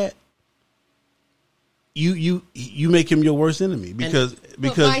betray that, you make him your worst enemy because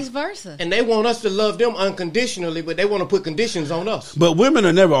vice versa. And they want us to love them unconditionally, but they want to put conditions on us. But women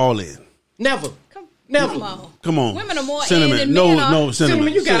are never all in. Never. Come on. Women are more sentiment. in than men are. No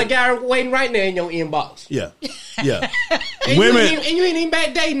sentiment. You got a guy waiting right there in your inbox. Yeah. and women, you ain't even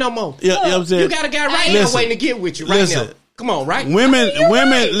back dating no more. Yeah, you know what I'm saying? You got a guy right now waiting to get with you right now. Come on, right? Women,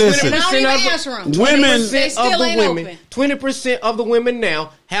 listen. 20% of the women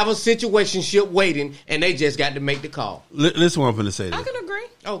now have a situationship waiting, and they just got to make the call. Listen, what I'm going to say. I can agree.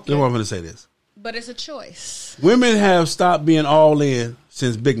 Okay. Listen, what I'm going to say this. But it's a choice. Women have stopped being all in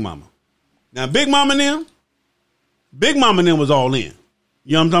since Big Mama. Now, Big Mama and them was all in.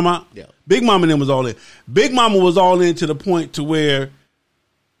 You know what I'm talking about? Yeah. Big Mama and them was all in. Big Mama was all in to the point to where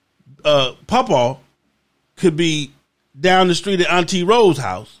Papa could be down the street at Auntie Rose's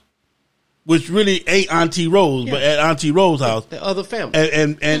house, which really ain't Auntie Rose, but at Auntie Rose's house. The other family.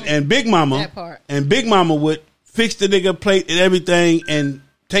 And Big Mama, that part. And Big Mama would fix the nigga plate and everything and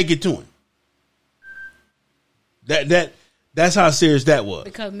take it to him. That's how serious that was.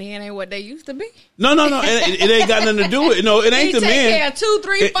 Because men ain't what they used to be. No. It ain't got nothing to do with it. No, it ain't the men. Take care of 2,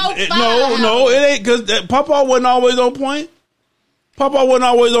 3, 4, 5. No, it ain't because Papa wasn't always on point.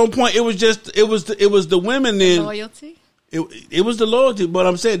 It was just it was the women then. Loyalty. It was the loyalty, but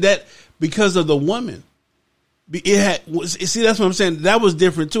I'm saying that because of the woman. That's what I'm saying. That was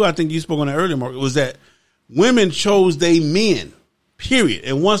different too. I think you spoke on that earlier, Mark. It was that women chose they men, period.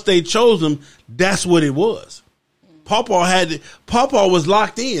 And once they chose them, that's what it was. Papa was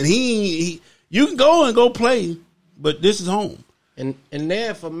locked in. You can go play, but this is home. And now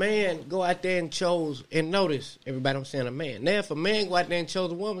if a man go out there and chose, and notice, everybody, I'm saying a man. Now if a man go out there and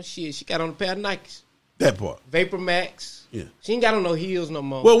chose a woman, she got on a pair of Nikes. That part. Vapor Max. Yeah. She ain't got on no heels no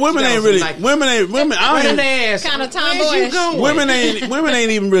more. Well, women ain't really. Women. I ain't ass. Kind of tomboyish. Women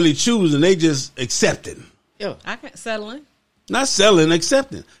ain't even really choosing. They just accepting. Yeah. I can't settling. Not selling,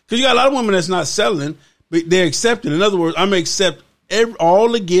 accepting. Because you got a lot of women that's not selling, but they're accepting. In other words, I'm gonna accept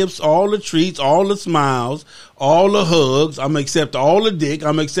all the gifts, all the treats, all the smiles, all the hugs. I'm gonna accept all the dick.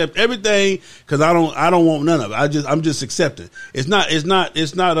 I'm gonna accept everything because I don't want none of it. I'm just accepting. It's not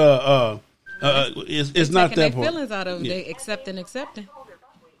that part. Feelings out of they accepting.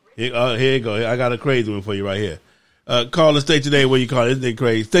 Here you go. I got a crazy one for you right here. Caller, stay today where you call it. Isn't it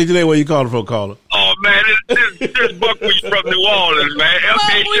crazy? Stay today where you call it from, caller. Oh man, this Buckwheat from New Orleans, man.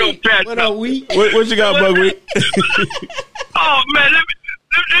 FA Show Pat. What you got, Buckwheat? Oh man, let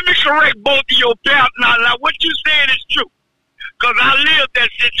me correct both of your pals. Now what you said is true, cause I lived that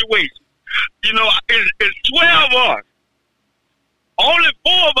situation. You know, it's 12 of us. Only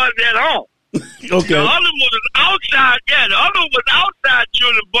 4 of us at home. Okay. The other one was outside. Yeah, the other one was outside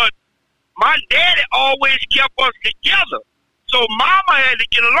children, but my daddy always kept us together. So mama had to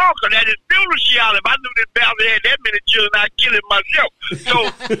get along because that is funeral she out. If I knew this family had that many children, I'd kill it myself.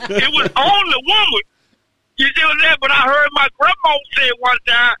 So it was on the woman. You see what I'm saying? But I heard my grandma say one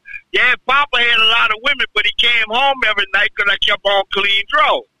time, yeah, Papa had a lot of women, but he came home every night because I kept on clean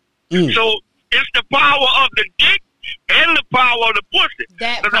drawers. So it's the power of the dick and the power of the pussy.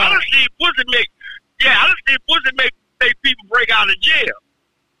 Because I done seen pussy make people break out of jail.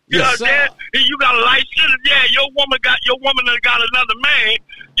 You know what I'm saying? And you got a life sentence. Yeah, your woman done got another man.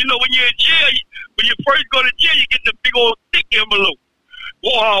 You know, when you're in jail, when you first go to jail, you get the big old thick envelope.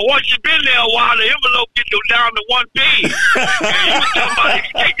 Well, once you've been there a while, the envelope gets you down to 1 page. And you talking about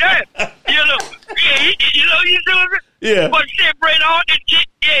take that. You know, you know, you do it. Yeah. But shit, Brad, it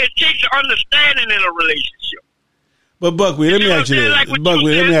takes an understanding in a relationship. But Buckwheat, let me ask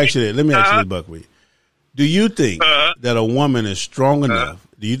you this. Buckwheat. Do you think that a woman is strong enough?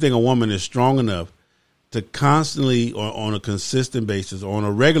 Do you think a woman is strong enough to constantly or on a consistent basis or on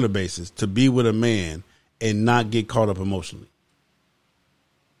a regular basis to be with a man and not get caught up emotionally?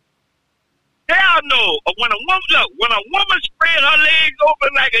 y'all know when a woman spread her legs open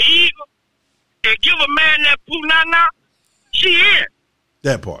like an eagle and give a man that poo-na-na, she in.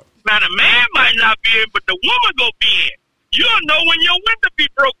 That part. Now the man might not be in, but the woman go be in. You don't know when your window be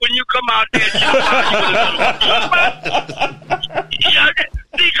broke when you come out there.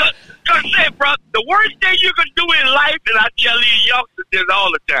 Because say, bro, the worst thing you can do in life, and I tell these youngsters this all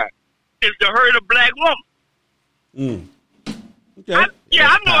the time, is to hurt a black woman. Okay.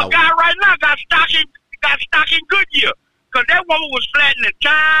 I know a guy right now got stock in Goodyear because that woman was flattening the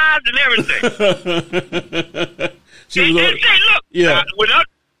tires and everything. They say, look, with us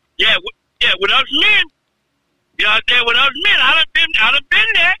men. You know what I'm saying? With us men, I done been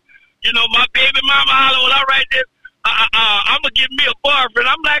there. You know, my baby mama holler, well, all right, then, I'm going to give me a boyfriend.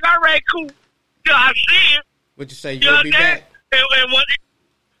 I'm like, all right, cool. Yeah, I see it. What you say, you'll be back? Yeah.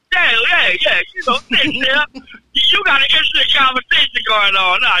 You know, you got an interesting conversation going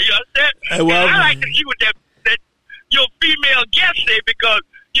on now. You understand? Hey, well, I like to see what that your female guest say because,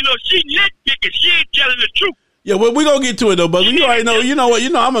 you know, she nitpicking. She ain't telling the truth. Yeah, well, we're gonna get to it though, but you already know. You know what? You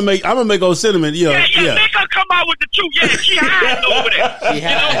know, I'm gonna make old sentiment. Yeah. Make her come out with the truth. Yeah, she hiding over there. She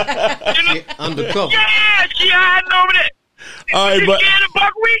hiding. Undercover. Yeah, she hiding over there. All right, but scared of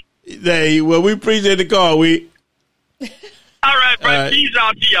buckwheat? Well, we appreciate the call. All right, bro. Peace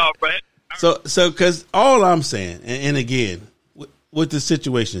out to y'all, bro. So, because all I'm saying, and again, with the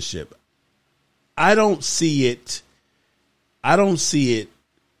situationship, I don't see it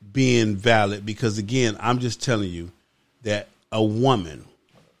being valid because, again, I'm just telling you that a woman,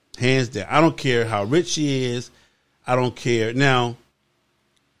 hands down, I don't care how rich she is. I don't care. Now,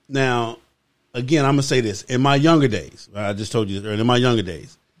 again, I'm going to say this. In my younger days, I just told you this earlier, in my younger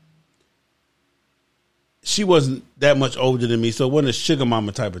days, she wasn't that much older than me, so it wasn't a sugar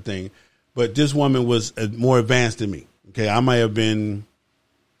mama type of thing. But this woman was more advanced than me. Okay, I might have been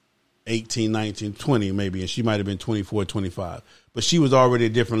 18, 19, 20 maybe, and she might have been 24, 25. But she was already a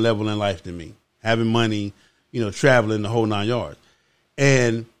different level in life than me, having money, you know, traveling the whole 9 yards.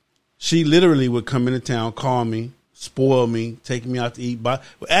 And she literally would come into town, call me, spoil me, take me out to eat,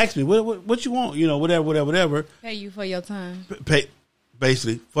 ask me, what you want, you know, whatever. Pay you for your time.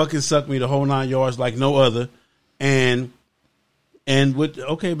 Basically, fucking suck me the whole 9 yards like no other. And with,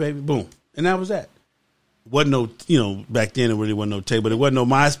 okay, baby, boom. And that was that. Wasn't no, you know, back then it really wasn't no tape, but it wasn't no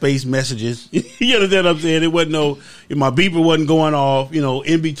MySpace messages. You understand what I'm saying? It wasn't no, my beeper wasn't going off, you know,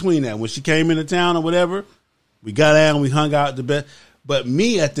 in between that. When she came into town or whatever, we got out and we hung out the best. But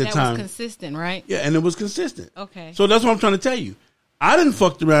me at the time. That was consistent, right? Yeah, and it was consistent. Okay. So that's what I'm trying to tell you. I didn't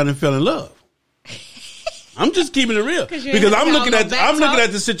fuck around and fell in love. I'm just keeping it real because I'm looking at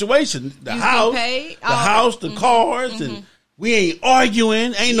the situation, the house, the cars, and we ain't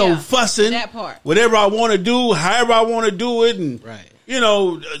arguing, ain't no fussing. That part. Whatever I want to do, however I want to do it, and you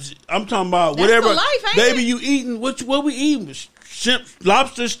know, I'm talking about that's whatever. The life, ain't baby, it? you eating what we eating? Shrimp,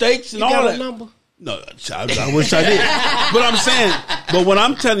 lobster, steaks, and you all got that. A number? No, I wish I did. But I'm saying, but what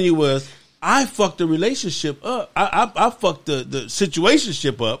I'm telling you was, I fucked the relationship up. I fucked the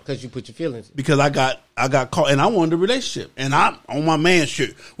situationship up because you put your feelings in. Because I got caught, and I wanted the relationship, and I'm on my man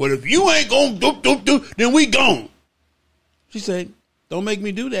shit. Well, if you ain't gonna do, then we gone. She said, "Don't make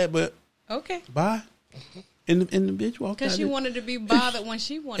me do that." But okay, bye. And the bitch walked out. Because she wanted to be bothered when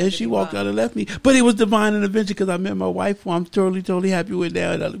she wanted. And she walked out and left me. But it was divine intervention because I met my wife, who I'm totally happy with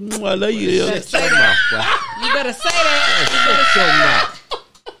now. And I love you. You better say that. You better say that.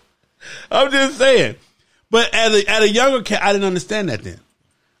 I'm just saying. But at a younger cat, I didn't understand that then.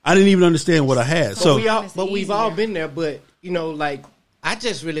 I didn't even understand what I had. We've all been there. But, you know, like, I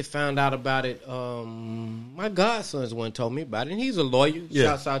just really found out about it. My godson's one told me about it. And he's a lawyer. Yeah.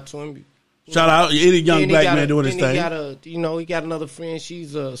 Shouts out to him. Shout out any young black man doing his thing. He got another friend.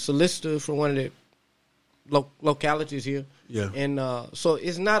 She's a solicitor from one of the localities here. Yeah. And so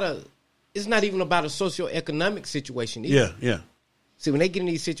it's not even about a socioeconomic situation either. Yeah. See, when they get in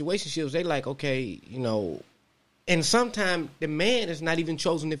these situationships, they like, okay, you know, and sometimes the man is not even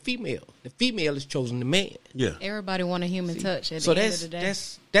chosen the female. The female is chosen the man. Yeah. Everybody want a human touch at the end of the day.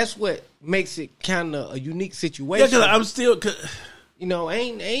 That's what makes it kind of a unique situation. Yeah, because I'm still... You know, I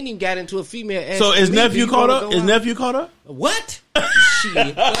ain't even got into a female. So is nephew caught up? Is nephew caught up? What?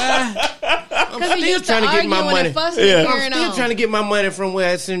 Shit. I'm still trying to get my money. I'm still trying to get my money from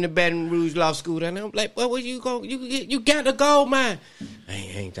where it's in the Baton Rouge Law School. And I'm like, well, where you go? You got the gold mine.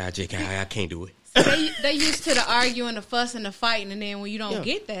 I can't do it. So they used to the arguing, the fussing, the fighting, and then when you don't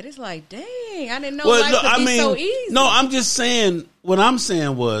get that, it's like, dang, I didn't know life could be so easy. No, I'm just saying, what I'm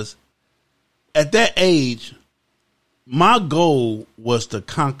saying was, at that age, my goal was to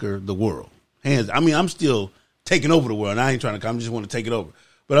conquer the world. I'm still taking over the world. I ain't trying to. I just want to take it over.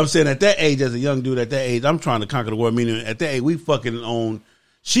 But I'm saying at that age, as a young dude at that age, I'm trying to conquer the world. Meaning at that age, we fucking on.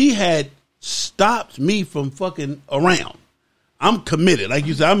 She had stopped me from fucking around. I'm committed. Like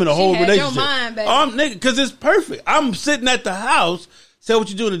you said, I'm in a whole relationship. Your mind, baby. Oh, nigga, because it's perfect. I'm sitting at the house. Say, what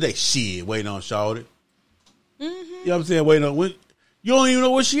you doing today? Shit, waiting on Shawty. You know what I'm saying? Waiting on. You don't even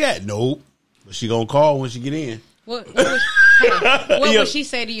know where she at. Nope. But she gonna call when she get in. What would she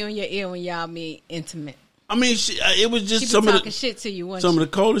say to you in your ear when y'all meet intimate? I mean, it was just she some be of talking the shit to you. Some of the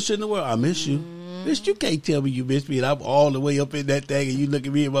coldest shit in the world. I miss you, bitch. You can't tell me you miss me, and I'm all the way up in that thing, and you look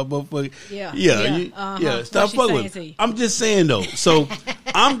at me and my motherfucker. Yeah. Stop fucking with me. I'm just saying though. So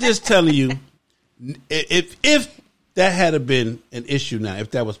I'm just telling you, if that had been an issue now,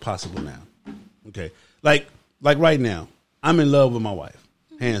 if that was possible now, okay, like right now, I'm in love with my wife,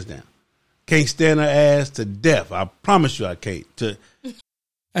 hands down. Can't stand her ass to death. I promise you, I can't.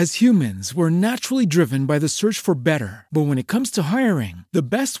 As humans, we're naturally driven by the search for better. But when it comes to hiring, the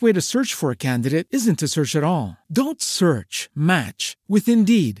best way to search for a candidate isn't to search at all. Don't search, match with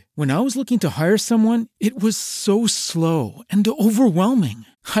Indeed. When I was looking to hire someone, it was so slow and overwhelming.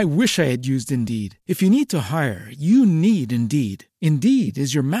 I wish I had used Indeed. If you need to hire, you need Indeed. Indeed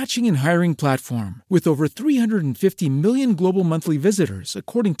is your matching and hiring platform with over 350 million global monthly visitors,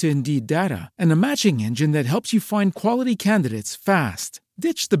 according to Indeed data, and a matching engine that helps you find quality candidates fast.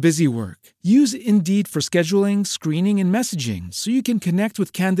 Ditch the busy work. Use Indeed for scheduling, screening, and messaging so you can connect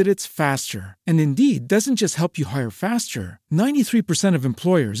with candidates faster. And Indeed doesn't just help you hire faster. 93% of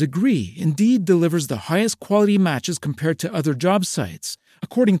employers agree Indeed delivers the highest quality matches compared to other job sites,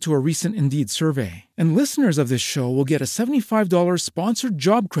 according to a recent Indeed survey. And listeners of this show will get a $75 sponsored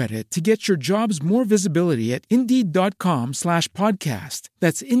job credit to get your jobs more visibility at Indeed.com/podcast.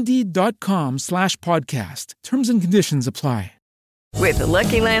 That's Indeed.com/podcast. Terms and conditions apply. With the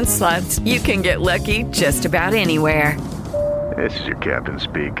Lucky Land Slots, you can get lucky just about anywhere. This is your captain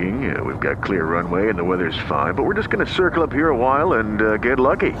speaking. We've got clear runway and the weather's fine, but we're just going to circle up here a while and get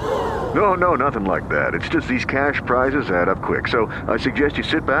lucky. No, nothing like that. It's just these cash prizes add up quick. So I suggest you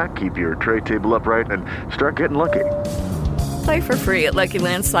sit back, keep your tray table upright, and start getting lucky. Play for free at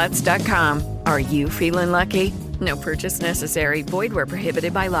LuckyLandSlots.com. Are you feeling lucky? No purchase necessary. Void where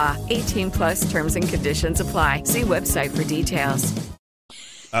prohibited by law. 18+ terms and conditions apply. See website for details.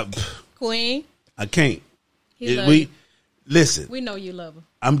 Queen. I can't. Listen. We know you love her.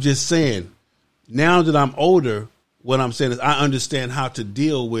 I'm just saying, now that I'm older, what I'm saying is I understand how to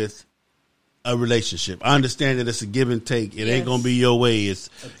deal with a relationship. I understand that it's a give and take. It ain't going to be your way. It's,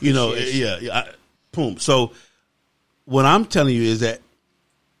 boom. So what I'm telling you is that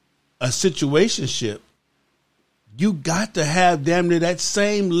a situationship, you got to have damn near that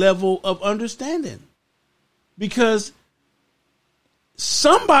same level of understanding, because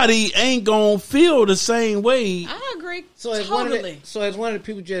somebody ain't gonna feel the same way. I agree. So as totally. one of the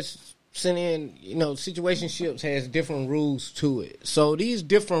people just sent in, situationships has different rules to it. So these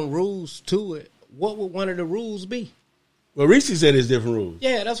different rules to it, what would one of the rules be? Well, Reese said it's different rules.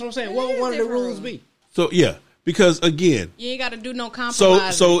 Yeah, that's what I'm saying. What would one of the rules be? So because again, you ain't got to do no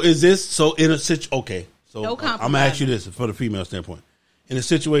compromise. So is this in a situation? Okay. So no I'm gonna ask you this for the female standpoint. In a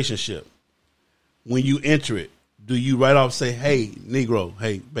situationship, when you enter it, do you right off say, "Hey, Negro,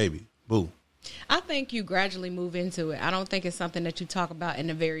 hey, baby, boo"? I think you gradually move into it. I don't think it's something that you talk about in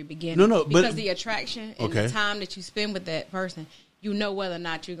the very beginning. No, because the attraction and the time that you spend with that person, you know whether or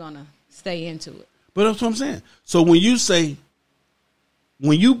not you're gonna stay into it. But that's what I'm saying. So when you say,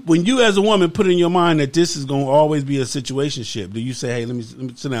 when you as a woman put in your mind that this is gonna always be a situationship, do you say, "Hey, let me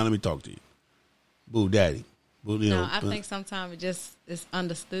sit down, let me talk to you"? Boo, daddy. Boo, I think sometimes it's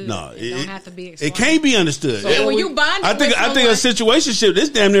understood. No, it don't have to be explained. It can't be understood. So when you bind I think a situationship, this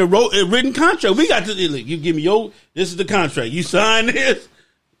damn near a written contract. We got to, you give me this is the contract. You sign this.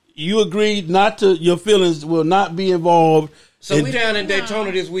 You agreed not to, your feelings will not be involved. So we down in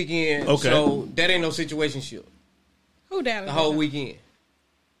Daytona this weekend. Okay. So that ain't no situationship. Who down the whole weekend?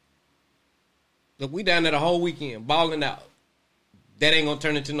 Look, we down there the whole weekend, balling out. That ain't gonna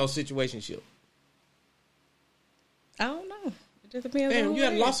turn into no situationship. I don't know. It just depends. Damn, you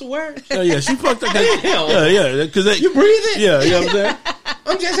had lots of words. Yeah, she fucked up. Yeah. Because you breathing? Yeah, you know what I'm saying?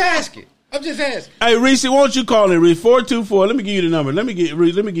 I'm just asking. Hey, Reese, why don't you call in, Reese? 424. Let me give you the number. Let me give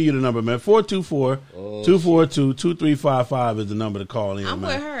you the number, man. 424-242-2355 is the number to call in, I'm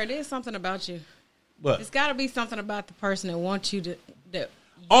man. with her. There's something about you. What? It's got to be something about the person that wants you to.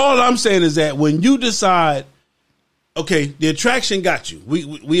 All I'm saying is that when you decide, okay, the attraction got you.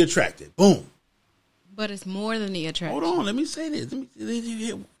 We attracted. Boom. But it's more than the attraction. Hold on, let me say this.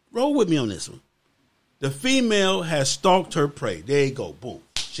 Roll with me on this one. The female has stalked her prey. There you go. Boom.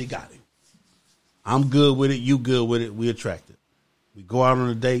 She got him. I'm good with it. You good with it. We attracted. We go out on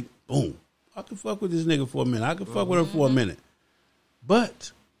a date. Boom. I can fuck with this nigga for a minute. I can fuck with her for a minute.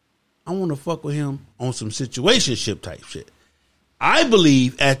 But I want to fuck with him on some situationship type shit. I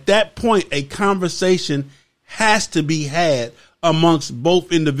believe at that point, a conversation has to be had amongst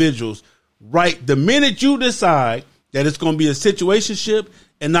both individuals. Right? The minute you decide that it's going to be a situationship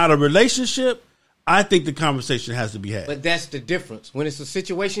and not a relationship, I think the conversation has to be had. But that's the difference. When it's a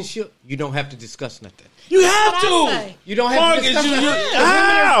situationship, you don't have to discuss nothing. You have to. You don't have to discuss nothing.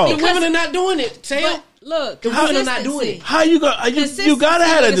 How? The women are not doing it. Tail. Look, the women are not doing it. How you go? You gotta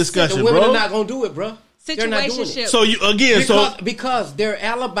have that discussion, bro. The women bro. are not gonna do it, bro. They're not doing it. So you again, because their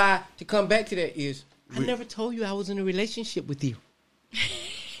alibi to come back to that is, I never told you I was in a relationship with you.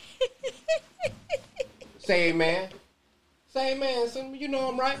 Say amen. Say amen. You know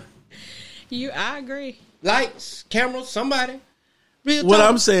I'm right. I agree. Lights, cameras, somebody. Real what talk.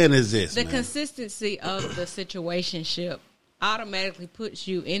 I'm saying is this: the consistency of the situationship automatically puts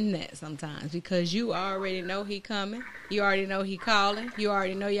you in that sometimes because you already know he coming, you already know he calling, you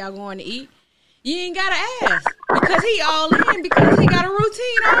already know y'all going to eat. You ain't gotta ask because he all in because he got a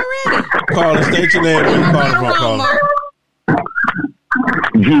routine already. Caller, state your name. Where you calling from, caller?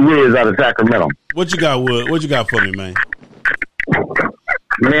 G Wiz out of Sacramento. What you got, Wood? What you got for me, man?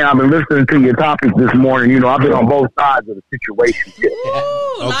 Man, I've been listening to your topics this morning. You know, I've been on both sides of the situation.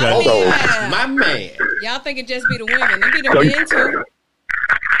 Ooh, okay. So, my man. Y'all think it just be the women. It be the men too.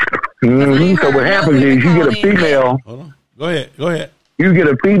 So what happens is you get a female. Hold on. Go ahead. You get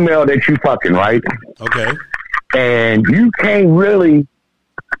a female that you fucking, right? Okay. And you can't really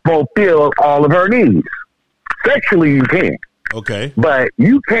fulfill all of her needs. Sexually, you can. Okay. But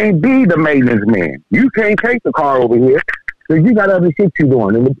you can't be the maintenance man. You can't take the car over here because you got other shit you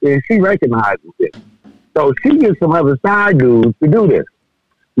doing. And she recognizes it. So she gets some other side dudes to do this.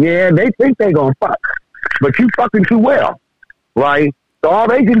 Yeah, they think they gonna fuck. But you fucking too well. Right? So all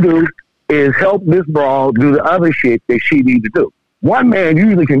they can do is help this broad do the other shit that she needs to do. One man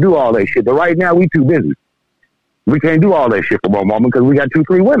usually can do all that shit, but right now we too busy. We can't do all that shit for one moment because we got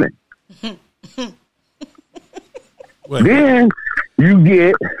 2-3 women. Then you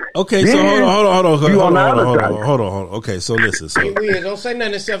get okay. So hold on. Okay, so listen. So weird. Don't say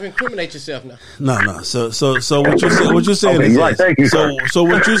nothing to self-incriminate yourself now. No. So what you saying okay, is right, thank you, sir. So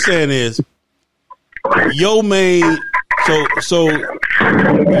what you saying is your main so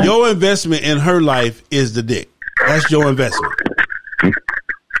your investment in her life is the dick. That's your investment.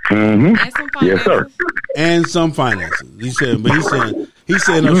 Mm-hmm. Yes, sir. And some finances. He said no.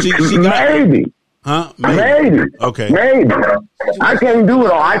 She got maybe. Huh? Maybe. Okay. Maybe. I can't do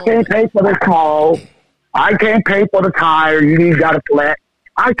it all. I can't pay for the call. I can't pay for the tire. You need got a flat.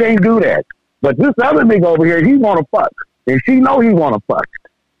 I can't do that. But this other nigga over here, he want to fuck, and she know he want to fuck.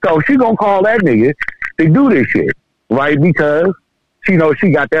 So she gonna call that nigga to do this shit, right? Because she knows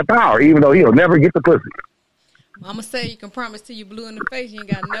she got that power, even though he'll never get the pussy. Mama say you can promise till you blue in the face, you ain't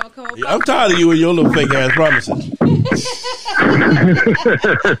got to never come up. Yeah, I'm tired of you and your little fake ass promises.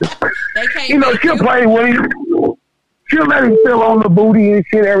 They can't. You know, she'll play with him. She'll let him feel on the booty and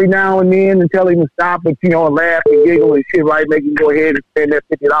shit every now and then and tell him to stop, but and laugh and giggle and shit, right? Make him go ahead and spend that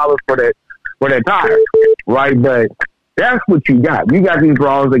 $50 for that tire, right? But that's what you got. You got these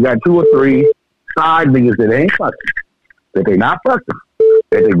bras that got 2 or 3 side niggas that ain't fucking, that they not fucking,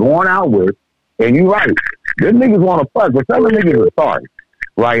 that they going out with, and you right. Them niggas want to fuck, but some of them niggas are sorry,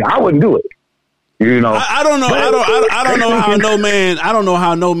 right? I wouldn't do it. I don't know. I don't know how no man. I don't know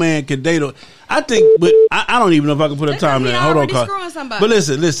how no man can date. I think, but I don't even know if I can put a time limit. Hold on, Carl. But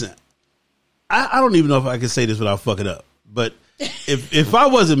listen. I don't even know if I can say this without fucking up. But if I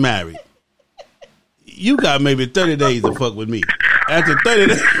wasn't married, you got maybe 30 days to fuck with me. After 30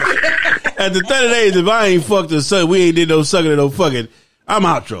 days, if I ain't fucked or son, we ain't did no sucking or no fucking. I'm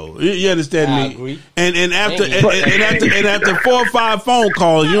outro. You understand me? Agree. And after 4 or 5 phone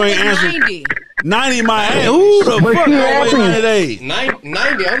calls, you ain't answering. 90 my ass. Who the fuck gonna wait 90 days? 90.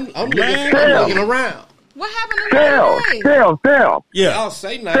 I'm looking around. What happened to 90 days? Tell. Yeah. I'll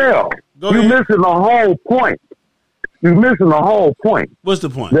say 90. You're missing the whole point. You're missing the whole point. What's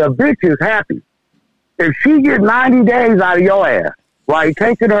the point? The bitch is happy. If she get 90 days out of your ass, right,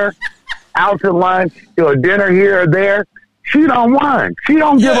 taking her out to lunch, to a dinner here or there, she don't want. She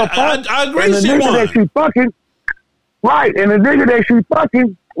don't give a fuck. I agree. And the nigga that she fucking, right, and the nigga that she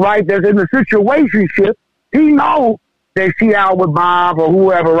fucking, right, that's in the situationship, he know that she out with Bob or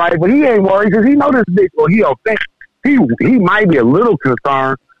whoever, right? But he ain't worried because he know this bitch. Well, he'll think he might be a little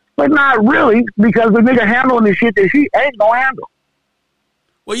concerned, but not really because the nigga handling the shit that she ain't gonna handle.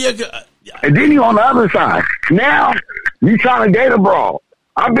 Well, yeah. And then you on the other side. Now you trying to date a broad.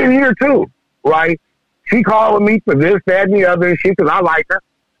 I've been here too, right? She called me for this, that, and the other and shit because I like her.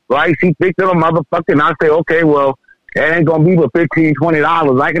 Right? She picked up a motherfucker and I say, okay, well, that ain't going to be but $15,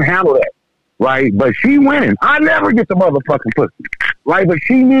 $20. I can handle that. Right? But she winning. I never get the motherfucking pussy. Right? But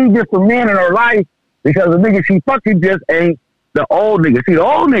she needs just some men in her life because the nigga she fucking just ain't the old nigga. See, the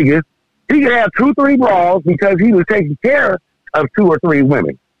old niggas, he could have 2, 3 bras because he was taking care of 2 or 3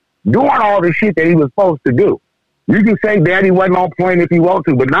 women. Doing all the shit that he was supposed to do. You can say daddy wasn't on point if you want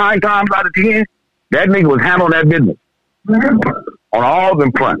to, but 9 times out of 10, that nigga was handling that business. On all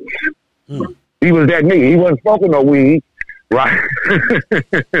them fronts. He was that nigga. He wasn't smoking no weed, right?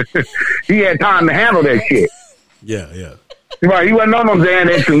 He had time to handle that shit. Yeah. Right, he wasn't on them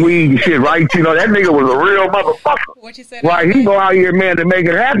Xanax and weed and shit, right? You know, that nigga was a real motherfucker. What you said? Right, he go out here, man, to make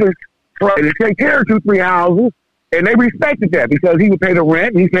it happen, right, to take care of 2, 3 houses, and they respected that because he would pay the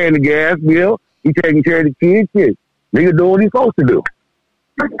rent, he's paying the gas bill, he's taking care of the kids, shit. Nigga doing what he's supposed to do.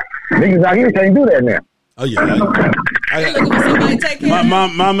 Niggas out here can't do that now. Oh yeah.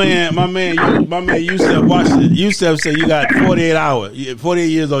 My man Yusef said you got 48 hours. 48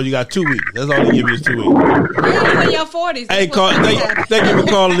 years old, you got 2 weeks. That's all they give you is 2 weeks. You're in your 40s. Hey, thank you for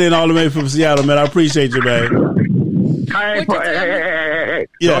calling in all the way from Seattle, man. I appreciate you, man. Hey.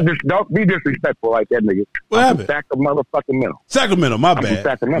 Yeah. Don't be disrespectful like that, nigga. What happened? Sacramento, my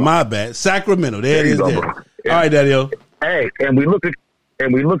bad. Sacramento. There it is. There. All right, Daddy-O. Hey, and we looking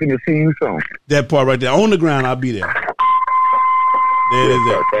to see you soon. That part right there. On the ground, I'll be there. There it is.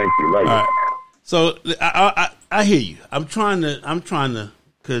 There. Thank you. All right. So I hear you. I'm trying to,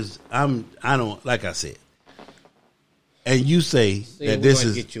 because I don't, like I said. And you say that this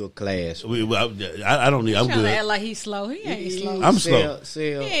is get you a class. I don't need. I'm trying good. to act like he's slow. He ain't slow. I'm slow.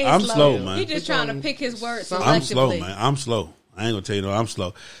 I'm slow, man. He's just trying to pick his words selectively. I'm slow, man. I'm slow. I ain't gonna tell you no. I'm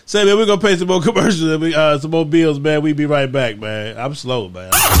slow. Say, man, we're gonna pay some more commercials, some more bills, man. We be right back, man. I'm slow,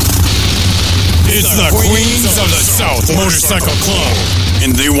 man. It's the Queens of the South Motorcycle Club,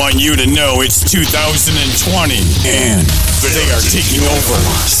 and they want you to know it's 2020, and they are taking over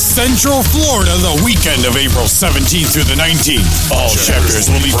Central Florida the weekend of April 17th through the 19th. All chapters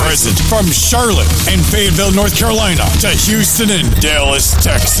will be present from Charlotte and Fayetteville, North Carolina, to Houston and Dallas,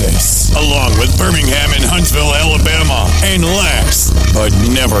 Texas, along with Birmingham and Huntsville, Alabama, and last but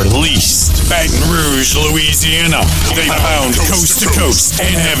never least, Baton Rouge, Louisiana. They pound coast to coast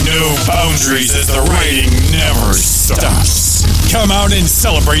and have no boundaries as the riding never stops. Come out and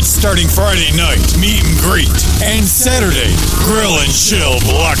celebrate starting Friday night, meet and greet, and Saturday, grill and chill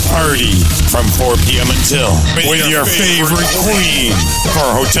block party from 4 p.m. until with your favorite queen. For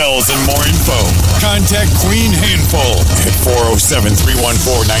hotels and more info, contact Queen Handful at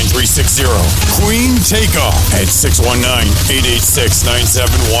 407-314-9360. Queen Takeoff at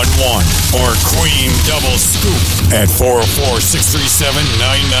 619-886-9711 or Queen Double Scoop at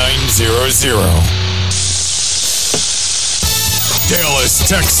 404-637-9900. Dallas,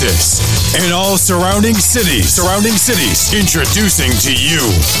 Texas, and all surrounding cities. Introducing to you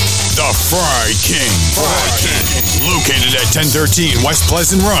the Fry King. Located at 1013 West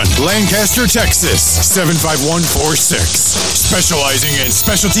Pleasant Run, Lancaster, Texas, 75146. Specializing in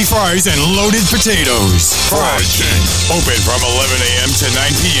specialty fries and loaded potatoes. Fry King. Open from 11 a.m. to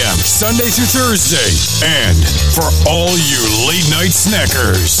 9 p.m. Sunday through Thursday. And for all you late night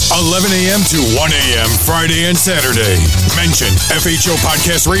snackers, 11 a.m. to 1 a.m. Friday and Saturday. Mention FHO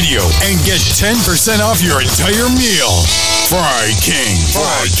Podcast Radio and get 10% off your entire meal. Fry King.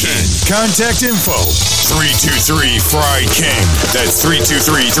 Contact info 323-FRY KING. That's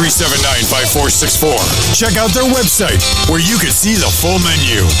 323-379-5464. Check out their website where you can see the full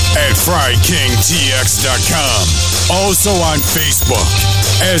menu at FryKingTX.com. Also on Facebook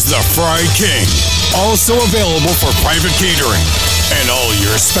as the Fry King. Also available for private catering and all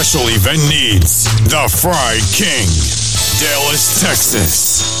your special event needs. The Fry King. Dallas,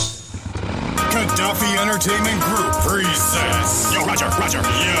 Texas. Gaddafi Entertainment Group presents Yo,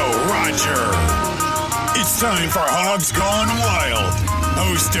 Roger. It's time for Hogs Gone Wild.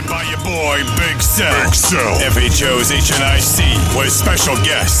 Hosted by your boy, Big Cell. FHO's HNIC with special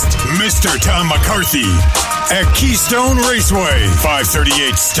guest, Mr. Tom McCarthy. At Keystone Raceway,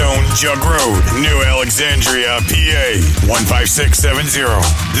 538 Stone Jug Road, New Alexandria, PA, 15670.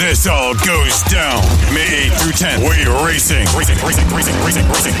 This all goes down May 8th through 10th. We racing.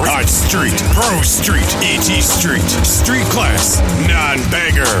 Hot Street, Pro Street, ET Street, Street Class,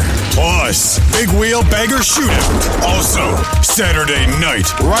 Non-Bagger, plus Big Wheel Bagger Shootout. Also, Saturday night,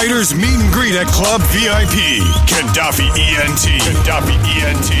 night, riders meet and greet at Club VIP. Gaddafi ENT.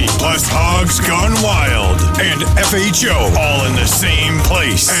 Plus Hogs Gone Wild. And FHO all in the same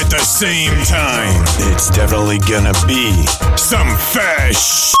place at the same time. It's definitely gonna be some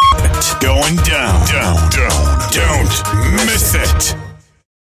fast shit going down. Don't miss it.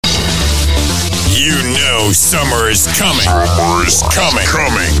 You know summer is coming.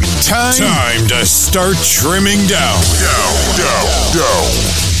 Time to start trimming down.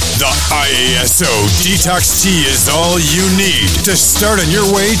 The IASO Detox Tea is all you need to start on your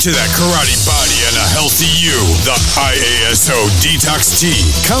way to that karate body and a healthy you. The IASO Detox Tea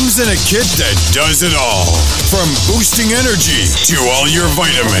comes in a kit that does it all. From boosting energy to all your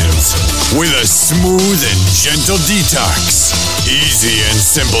vitamins. With a smooth and gentle detox. Easy and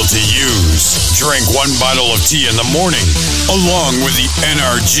simple to use. Drink 1 bottle of tea in the morning, along with the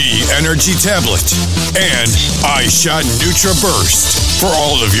NRG Energy Tablet and iShot Nutra Burst for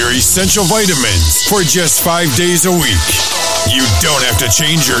all of your essential vitamins for just 5 days a week. You don't have to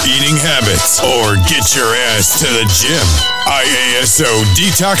change your eating habits or get your ass to the gym. IASO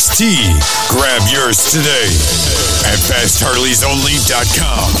Detox Tea. Grab yours today at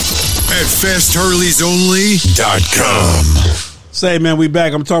FastHarleysOnly.com. At FastHarleysOnly.com. Say, man, we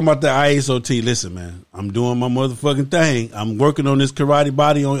back. I'm talking about the IASO Tea. Listen, man, I'm doing my motherfucking thing. I'm working on this karate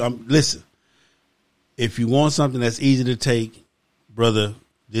body. Listen, if you want something that's easy to take, brother,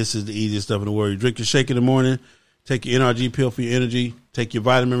 this is the easiest stuff in the world. You drink your shake in the morning, take your NRG pill for your energy, take your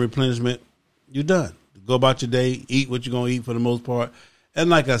vitamin replenishment, you're done. Go about your day, eat what you're going to eat for the most part. And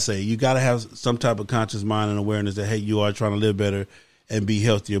like I say, you got to have some type of conscious mind and awareness that, hey, you are trying to live better and be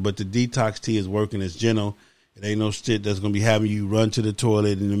healthier. But the detox tea is working. It's gentle. It ain't no shit that's going to be having you run to the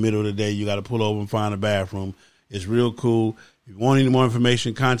toilet in the middle of the day. You got to pull over and find a bathroom. It's real cool. If you want any more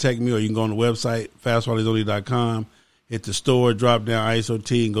information, contact me, or you can go on the website, FastHarleysOnly.com. Hit the store, drop down ISO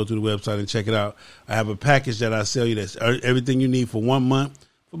Tea, and go to the website and check it out. I have a package that I sell you that's everything you need for 1 month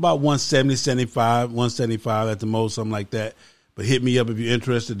for about $170, $175 at the most, something like that. But hit me up if you're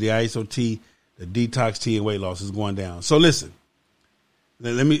interested. The ISO Tea, the detox tea and weight loss is going down. So listen,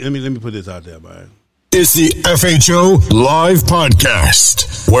 let me put this out there, man. It's the FHO Live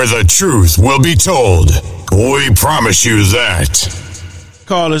Podcast, where the truth will be told. We promise you that.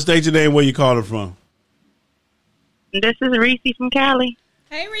 Caller, state your name, where you calling from. This is Reese from Cali.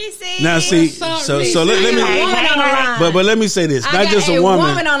 Hey, Reese. Now, see, so let me, but let me say this: not just a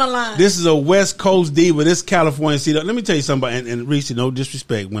woman on the line. This is a West Coast diva. This California. See, let me tell you something. And Reese, no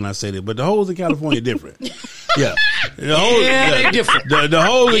disrespect when I say that, but the hoes in California are different. Yeah, they're different. The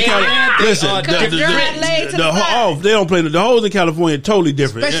hoes in California. Listen, they don't play. The hoes in California are totally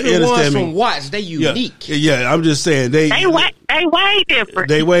different. Especially the ones from Watts, they unique. Yeah, I'm just saying they way different.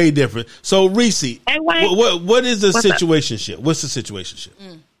 They way different. So Reese, what is the situationship? What's the situationship?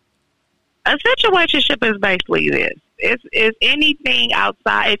 A situationship is basically this. It's anything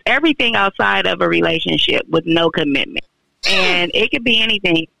outside. It's everything outside of a relationship with no commitment, and it could be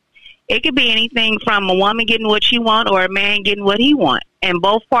anything. It could be anything from a woman getting what she wants or a man getting what he wants, and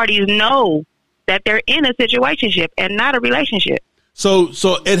both parties know that they're in a situationship and not a relationship. So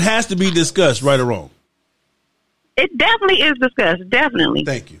it has to be discussed, right or wrong. It definitely is discussed. Definitely.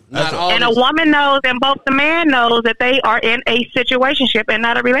 Thank you. And a woman knows, and both the man knows that they are in a situationship and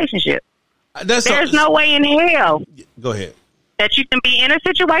not a relationship. There's no way in hell. Go ahead. That you can be in a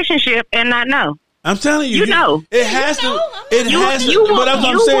situationship and not know. I'm telling you, you know. It has to. It has to. But that's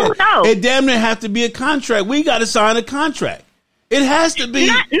what I'm saying. It damn near have to be a contract. We got to sign a contract. It has to be.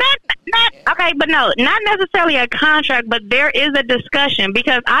 Not okay, but no, not necessarily a contract, but there is a discussion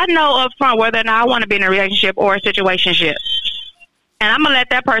because I know up front whether or not I want to be in a relationship or a situationship. And I'm going to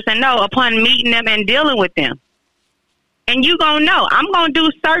let that person know upon meeting them and dealing with them. And you going to know. I'm going to do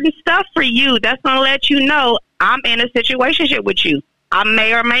certain stuff for you that's going to let you know I'm in a situationship with you. I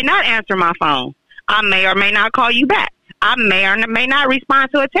may or may not answer my phone. I may or may not call you back. I may or may not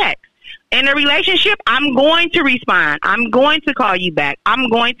respond to a text. In a relationship, I'm going to respond. I'm going to call you back. I'm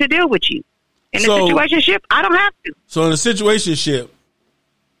going to deal with you. In a situationship, I don't have to. So in a situationship,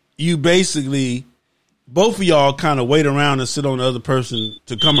 you basically, both of y'all kind of wait around and sit on the other person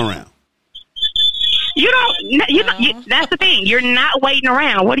to come around. You don't. That's the thing. You're not waiting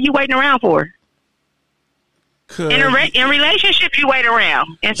around. What are you waiting around for? In relationships, you wait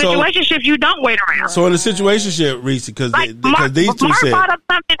around. In situationships, you don't wait around. So in a situationship, Reese, because these two said. Mark brought up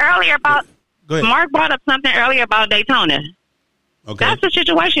something earlier about. Go ahead. Mark brought up something earlier about Daytona. Okay. That's a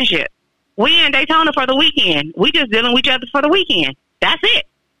situationship. We in Daytona for the weekend. We just dealing with each other for the weekend. That's it.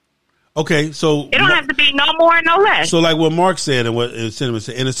 Okay, so it don't have to be no more, no less. So like what Mark said and what Cinnamon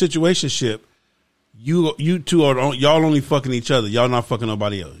said, in a situationship, you two are y'all only fucking each other. Y'all not fucking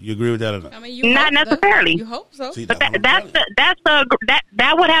nobody else. You agree with that or not? I mean, not necessarily. You hope so. But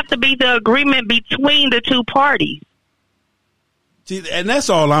that would have to be the agreement between the two parties. See, and that's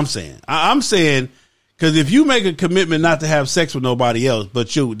all I'm saying. I'm saying because if you make a commitment not to have sex with nobody else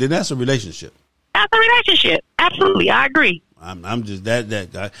but you, then that's a relationship. That's a relationship. Absolutely, I agree. I'm just that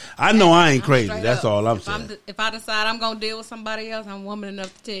guy. I know I ain't crazy. That's all I'm saying. If I decide I'm gonna deal with somebody else, I'm woman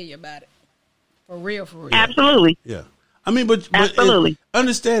enough to tell you about it. For real. Absolutely. Yeah. I mean, but absolutely.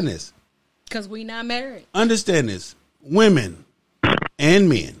 Understand this. Because we not married. Understand this. Women and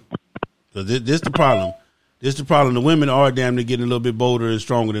men. Because this the problem. This the problem. The women are damn near getting a little bit bolder and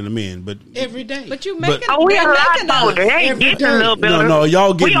stronger than the men. But every day. But you making we are a lot bolder. They ain't getting a little bit. No,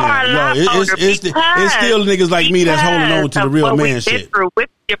 y'all getting we are a lot bolder. It's still niggas like me that's holding on to the real man shit. With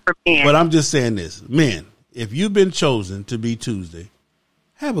different men. But I'm just saying this. Men, if you've been chosen to be Tuesday,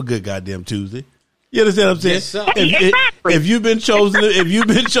 have a good goddamn Tuesday. You understand what I'm saying? Yes, sir. Exactly. If you've been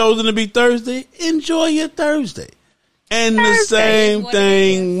chosen to be Thursday, enjoy your Thursday. And the same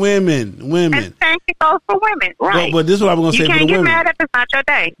thing, women. And same thing goes for women, right? But this is what I'm going to say for the women. You can't get mad if it's not your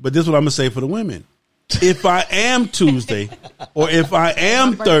day. But this is what I'm going to say for the women. If I am Tuesday or if I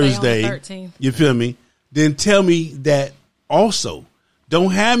am Thursday, you feel me? Then tell me that also.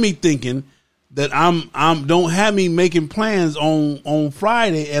 Don't have me thinking that don't have me making plans on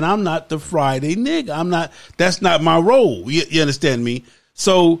Friday and I'm not the Friday nigga. That's not my role. You understand me?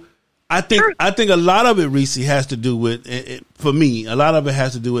 So I think a lot of it, Reese, has to do with, for me, a lot of it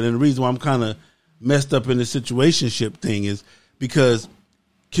has to do with, and the reason why I'm kind of messed up in the situationship thing is because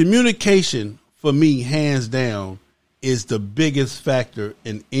communication, for me, hands down, is the biggest factor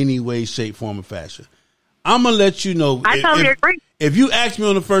in any way, shape, form, or fashion. I'm going to let you know. I totally agree. If you ask me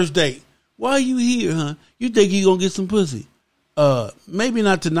on the first date, why are you here, huh? You think you going to get some pussy? Maybe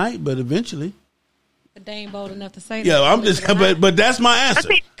not tonight, but eventually. But they ain't bold enough to say that. Yeah, I'm just, but that's my answer.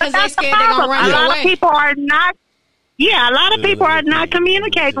 Because they scared they're going to run away. A lot of people are not, a lot of people are not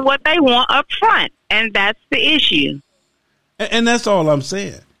communicating what they want up front. And that's the issue. And that's all I'm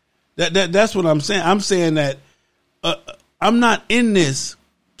saying. That's what I'm saying. I'm saying that I'm not in this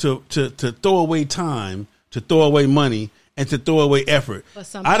to throw away time, to throw away money, and to throw away effort. But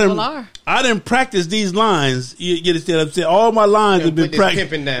some people are. I didn't practice these lines. You understand what I'm saying? All my lines have been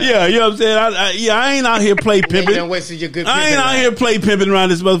practiced. Yeah, you know what I'm saying? I ain't out here play pimping. Don't waste your good I ain't out here play pimping around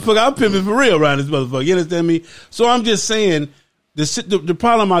this motherfucker. I'm pimping for real around this motherfucker. You understand me? So I'm just saying, the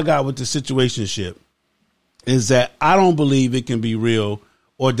problem I got with the situationship is that I don't believe it can be real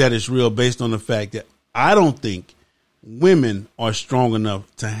or that it's real based on the fact that I don't think women are strong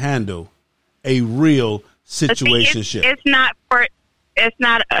enough to handle a real situationship. It's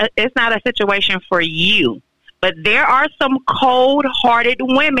not a situation for you. But there are some cold-hearted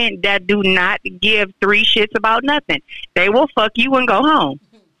women that do not give three shits about nothing. They will fuck you and go home.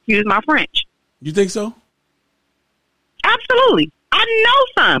 Excuse my French. You think so? Absolutely. I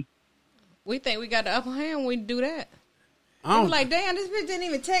know some. We think we got the upper hand when we do that. I'm like, damn, this bitch didn't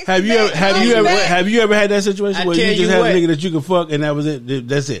even text Have me you back. have you ever had that situation where you just have a nigga that you can fuck and that was it?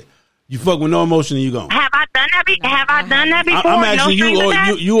 That's it. You fuck with no emotion and you gone. Have I done that before? I'm asking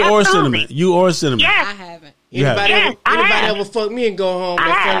you or Cinnamon. You or Cinnamon. Yes. I haven't. Anybody ever fuck me and go home?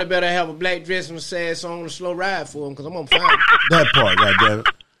 That fella better have a black dress and a sad song and a slow ride for him because I'm gonna find him. That part, goddammit.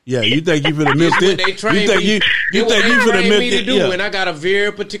 Yeah, you think you finna milk it? They train me. You think you finna milk it? Yeah. And I got a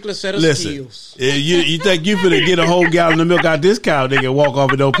very particular set of skills. You think you finna get a whole gallon of milk out this cow? They can walk off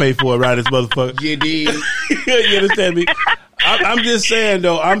and don't pay for it, right? This motherfucker. You did. You understand me? I'm just saying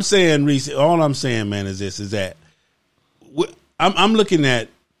though. I'm saying, Reese. All I'm saying, man, is this: is that I'm looking at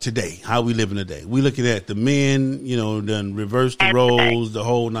today, how we living today. We looking at the men, done reverse the roles, the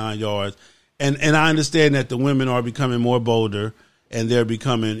whole 9 yards, and I understand that the women are becoming more bolder. And they're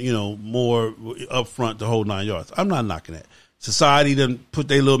becoming, more upfront the whole 9 yards. I'm not knocking that. Society done put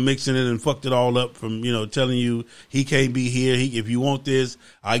their little mix in it and fucked it all up from, telling you he can't be here. If you want this,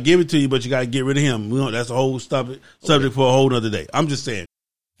 I give it to you, but you got to get rid of him. That's a whole subject for a whole other day. I'm just saying.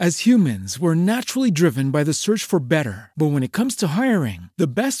 As humans, we're naturally driven by the search for better. But when it comes to hiring, the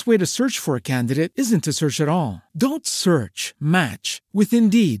best way to search for a candidate isn't to search at all. Don't search, match with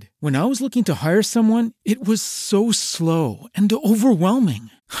Indeed. When I was looking to hire someone, it was so slow and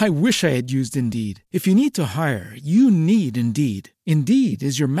overwhelming. I wish I had used Indeed. If you need to hire, you need Indeed. Indeed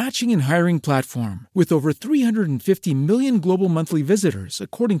is your matching and hiring platform with over 350 million global monthly visitors,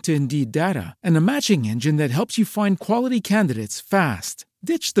 according to Indeed data, and a matching engine that helps you find quality candidates fast.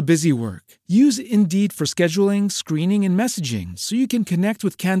 Ditch the busy work. Use Indeed for scheduling, screening, and messaging so you can connect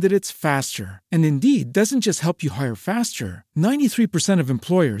with candidates faster. And Indeed doesn't just help you hire faster. 93% of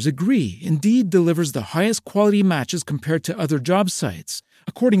employers agree Indeed delivers the highest quality matches compared to other job sites,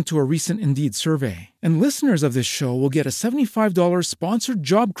 according to a recent Indeed survey. And listeners of this show will get a $75 sponsored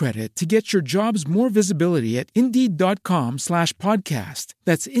job credit to get your jobs more visibility at Indeed.com/podcast.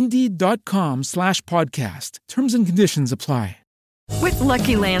 That's Indeed.com/podcast. Terms and conditions apply. With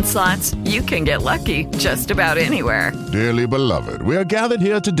Lucky Land Slots, you can get lucky just about anywhere. Dearly beloved, we are gathered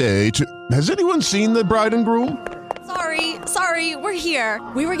here today to... Has anyone seen the bride and groom? Sorry, we're here.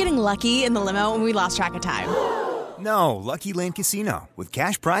 We were getting lucky in the limo and we lost track of time. No, Lucky Land Casino, with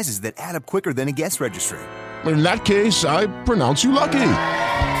cash prizes that add up quicker than a guest registry. In that case, I pronounce you lucky.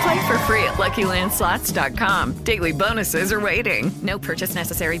 Play for free at LuckyLandSlots.com. Daily bonuses are waiting. No purchase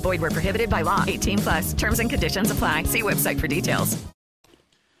necessary. Void where prohibited by law. 18+. Terms and conditions apply. See website for details.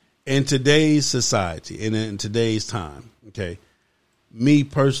 In today's society and in today's time, okay, me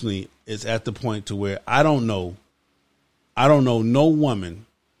personally is at the point to where I don't know no woman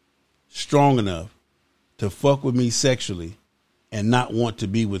strong enough to fuck with me sexually and not want to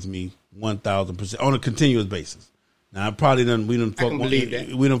be with me 1,000% on a continuous basis. Now, I probably done. We done fuck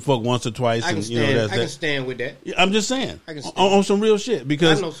once or twice, I can stand with that. I'm just saying on some real shit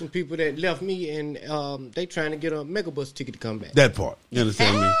because I know some people that left me and they trying to get a megabus ticket to come back. That part, you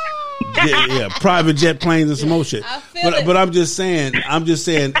understand me? Yeah, private jet planes and some more shit. But I'm just saying,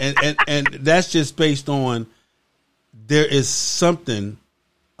 and that's just based on there is something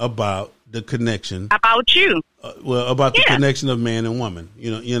about the connection about you. About the connection of man and woman.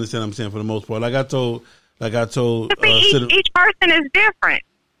 You know, you understand what I'm saying for the most part. Like I told. Each person is different.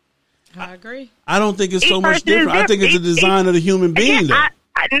 I agree. I don't think it's so much different. I think it's the design of the human being, though.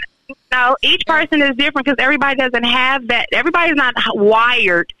 No, each person is different because everybody doesn't have that. Everybody's not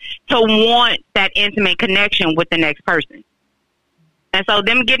wired to want that intimate connection with the next person. And so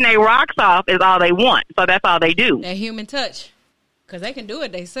them getting their rocks off is all they want. So that's all they do. That human touch. Because they can do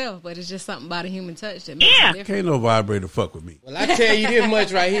it themselves, but it's just something about a human touch that makes it different. Can't no vibrator fuck with me. Well, I tell you this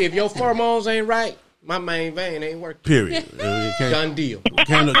much right here. If your pheromones ain't right, my main vein ain't working. Period. Done deal.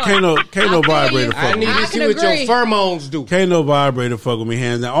 Can't no vibrator fuck with me. I need to see what your pheromones do. Can't no vibrator fuck with me,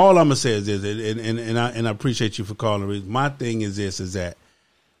 hands down. All I'm going to say is this, and I appreciate you for calling. My thing is this, is that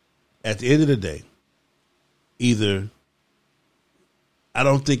at the end of the day, either I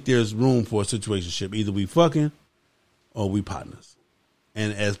don't think there's room for a situationship. Either we fucking or we partners.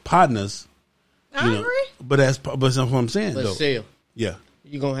 And as partners, I agree. But that's what I'm saying, but though. Still, yeah.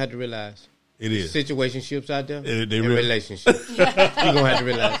 You're going to have to realize. It is. Situationships out there. They relationships. You're going to have to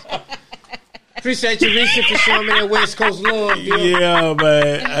realize. Appreciate you, Reese, for showing me that West Coast love. Yeah,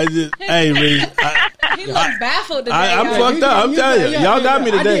 man. Hey, Reese. He looks baffled today. I'm fucked up. I'm telling you. Y'all got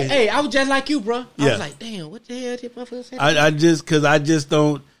me today. Hey, I was just like you, bro. Yeah. I was like, damn, what the hell did motherfucker say? I just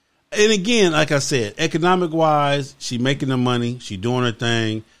don't. And again, like I said, economic-wise, she making the money. She doing her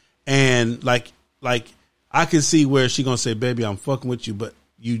thing. And, like I can see where she going to say, baby, I'm fucking with you, but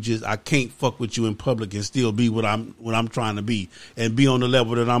I can't fuck with you in public and still be what I'm trying to be and be on the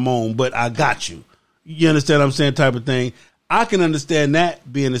level that I'm on, but I got you. You understand what I'm saying, type of thing. I can understand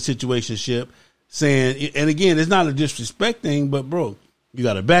that being a situationship, saying, and again, it's not a disrespect thing, but bro, you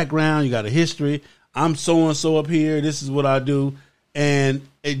got a background, you got a history. I'm so-and-so up here. This is what I do. And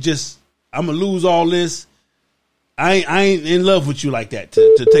it just, I'm going to lose all this. I ain't in love with you like that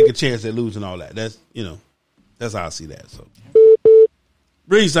to take a chance at losing all that. That's, that's how I see that. So,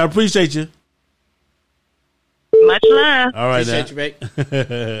 Reese, I appreciate you. Much love. All right, appreciate you,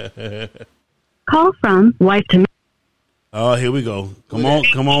 babe. Call from wife to. Oh, here we go. Come on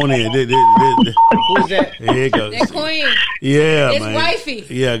in. Who's that? Here you go. That queen. Yeah, it's man. wifey.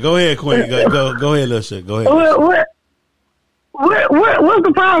 Yeah, go ahead, queen. Go ahead, little shit. Go ahead. What's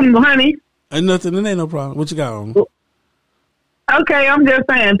the problem, honey? Ain't nothing. There ain't no problem. What you got on? Okay, I'm just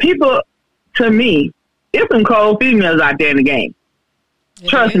saying, people, to me, there's some cold females out there in the game.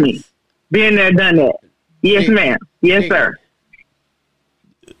 Trust me. Been there, done that. Yes, ma'am. Yes, sir.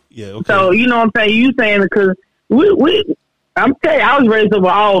 Yeah, okay. So, you know what I'm saying? You saying because I'm telling you, I was raised up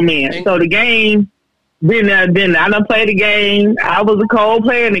with all men. So the game, been there, done that. I done played the game. I was a cold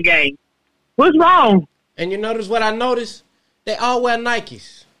player in the game. What's wrong? And you notice what I noticed? They all wear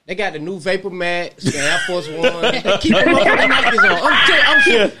Nikes. They got the new Vapor Max, the Air Force One. They keep the Nikes on. I'm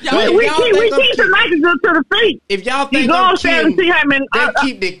kidding. We keep the Nikes up to the feet. If y'all think I'm kidding, they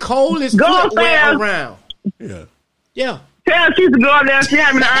keep the coldest footwear around. Yeah. Yeah. Tell she used to go out there and see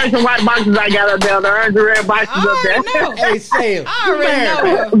how many orange and white boxes I got up there. The orange and red boxes up there. Hey, Sam, you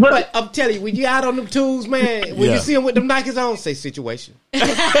married. But I'm telling you, when you out on them tools, man, when you see them with them Nikes on, say situation. You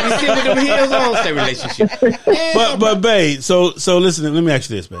see them with them heels on, say relationship. But babe, so listen, let me ask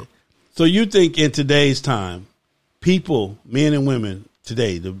you this, babe. So you think in today's time, people, men and women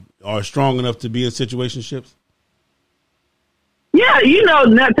today, are strong enough to be in situationships? Yeah,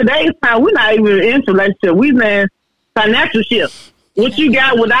 today's time, we're not even in a relationship. We in financial shit. What you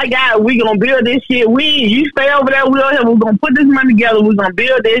got, what I got, we gonna build this shit. You stay over there, we over here, we're gonna put this money together, we're gonna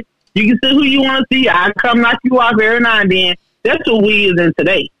build this. You can see who you want to see. I come knock you off every now and then. That's what we is in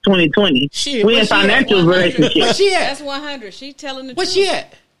today, 2020. We in financial relationships. Where she at? That's 100. She telling the Where truth. she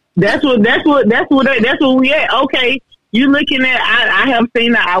at? That's what we at. Okay, you looking at? I have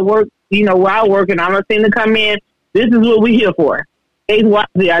seen that. I work, where I work, and I'm seen to come in. This is what we here for.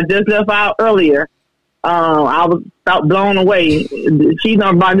 XYZ. I just left out earlier. I was blown away. She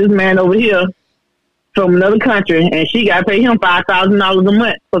done brought this man over here from another country, and she got to pay him $5,000 a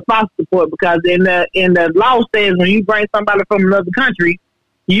month for spousal support because in the law says when you bring somebody from another country,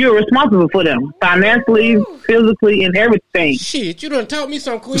 you're responsible for them financially, physically, and everything. Shit, you done taught me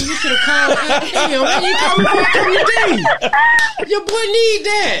something, Queen. You should have called. Damn, man, you called me every day. Your boy need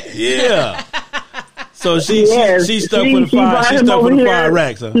that. Yeah. So she stuck with the five. She stuck with the 5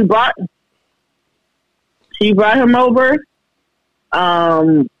 racks. Huh? She brought him over.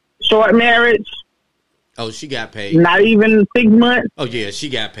 Short marriage. Oh, she got paid. Not even 6 months. Oh yeah, she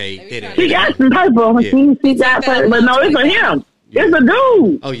got paid. She got some paper. Yeah. She got paid, but no, it's for him. Yeah. It's a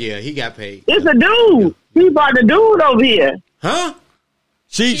dude. Oh yeah, he got paid. It's a dude. He brought the dude over here. Huh?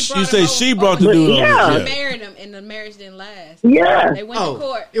 You say she brought the dude over here. They married him, and the marriage didn't last. Yeah. They went to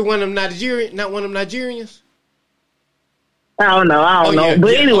court. It one of them Nigerian, not one of them Nigerians. I don't know. Yeah,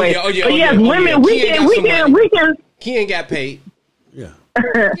 but anyway, women, we can. Ken got paid. Yeah.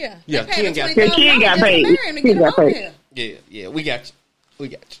 Yeah, Ken got paid. Ken got paid. Yeah, we got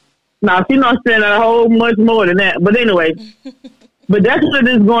you. No, she's not spending a whole much more than that. But anyway, but that's what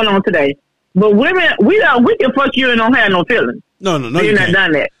is going on today. But women, we can fuck you and don't have no feelings. No, you're not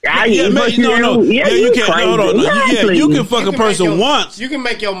done that. You can't. You can fuck a person once. You can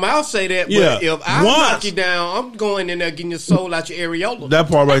make your mouth say that, but if I knock you down, I'm going in there getting your soul out your areola. That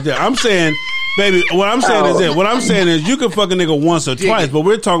part right there. I'm saying, baby, what I'm saying is that. What I'm saying is you can fuck a nigga once or twice, but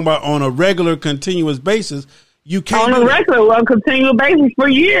we're talking about on a regular, continuous basis. You can't on a regular, continuous basis for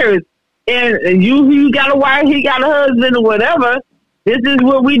years. And you got a wife, he got a husband, or whatever. This is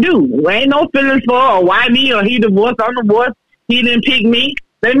what we do. We ain't no feelings for, or why me, or he divorced, I'm divorced. He didn't pick me.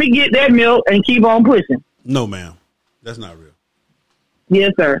 Let me get that milk and keep on pushing. No, ma'am. That's not real.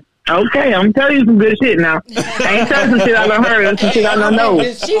 Yes, sir. Okay, I'm telling you some good shit now. I ain't telling some shit I done heard, some shit I done know.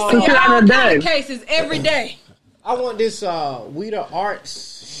 She see all kind of cases every day. I want this We the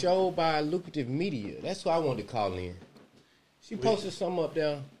Arts show by Lucrative Media. That's what I wanted to call in. She posted something up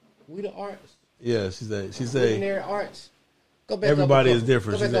there. We the Arts. Yeah, she said Arts. Go back everybody is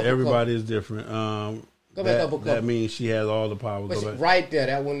different. She said everybody is different. Go back up a couple. That means she has all the power. Right there,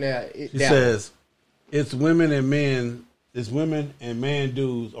 that one there. She says, it's women and men. It's women and man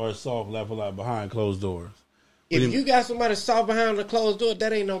dudes are soft, laugh a lot behind closed doors. If you got somebody soft behind the closed door,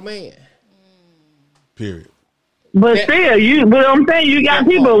 that ain't no man. Period. But still, but I'm saying you got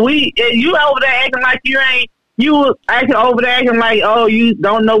people. You over there acting like you ain't. You acting over there acting like you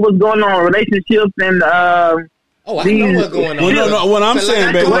don't know what's going on in relationships and. I know what's going on. Well, no. What I'm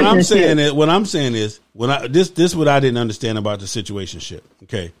saying, babe, what I'm saying is, this what I didn't understand about the situationship.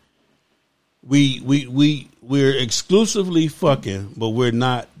 Okay, we're exclusively fucking, but we're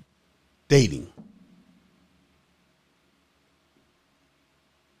not dating.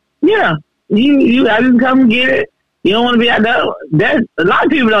 Yeah, you I just come get it. You don't want to be out there. That a lot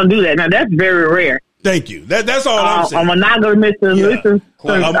of people don't do that. Now that's very rare. Thank you. That's all I'm saying. A monogamous, a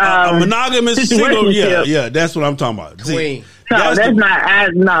monogamous single. Yeah. That's what I'm talking about. Queen. No, that's not. I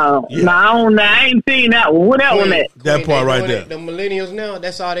ain't seen that one. What that one at? That part right there. The millennials now,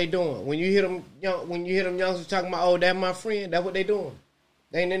 that's all they doing. When you hear them youngsters talking about, that's my friend. That's what they doing.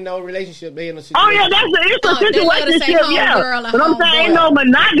 They ain't in no relationship. They in a situation. Oh yeah, it's a situationship. Yeah, but I'm saying ain't no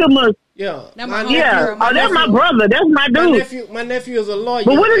monogamous. Yeah, that's my brother. That's my dude. My nephew is a lawyer.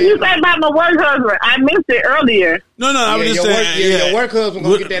 But what did you say about my work husband? I missed it earlier. No, I was just saying. Your work husband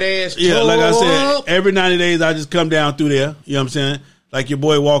gonna get that ass. Yeah, like I said, every 90 days I just come down through there. You know what I'm saying? Like your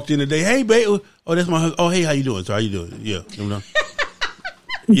boy walked in today. Hey, babe. Oh, that's my husband. Oh, hey, how you doing? So how you doing? Yeah, you know.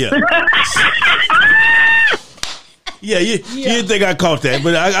 Yeah. Yeah, you didn't think I caught that,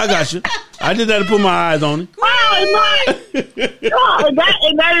 but I got you. I just had to put my eyes on it.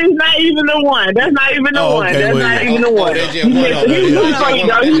 And that is not even the one. That's not even the one. That's not even the one.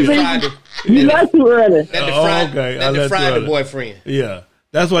 You left too early. That's the Friday boyfriend. Yeah.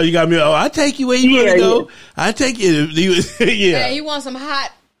 That's why you got me. Oh, I take you where you want to go. I take you. Yeah. Hey, he wants some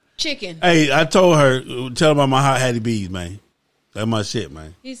hot chicken. Hey, I told her, tell her about my hot Hattie B's, man. That's my shit,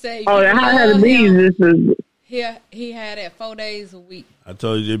 man. He said, "Oh, the hot Hattie B's is." He had it 4 days a week. I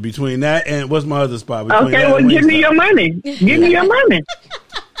told you between that and what's my other spot? Okay, well, give me your money. Give me your money.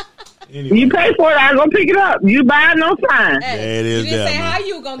 Anyway. You pay for it, I go pick it up. You buy it, no fine. Hey, there it is. You didn't say man. how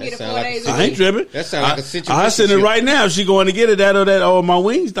you gonna get it 4 days a week. I ain't tripping. That sounds like a situation. I send it right now. If she going to get it, that or that, or my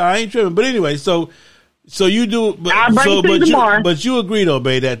wings. I ain't tripping. But anyway, so you do. But you agree though,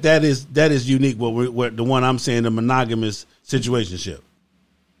 babe, that is unique. What the one I'm saying, the monogamous situationship.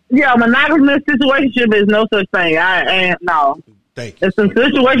 Yeah, monogamous situationship is no such thing. No. Thank you. It's some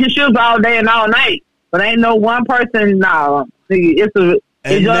situationships all day and all night, but ain't no one person. No,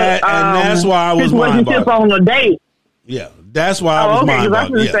 and that's why I was situationship on a date. Yeah, that's why I was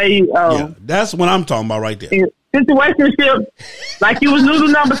mind-boggling. Yeah, that's what I'm talking about right there. Situationship, like you was noodle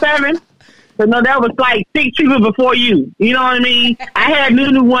number 7. So no, that was like 6 people before you. You know what I mean? I had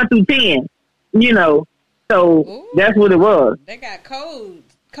noodle 1 through 10. You know, so that's what it was. They got code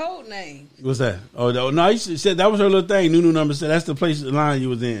name. What's that? Oh no! You said that was her little thing. Nunu number 7. That's the place, the line you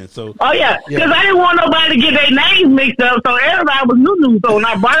was in. So. Oh yeah, because I didn't want nobody to get their names mixed up. So everybody was Nunu. So when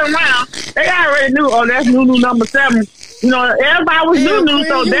I brought them around, they already knew. Oh, that's Nunu number 7. You know, everybody was Nunu.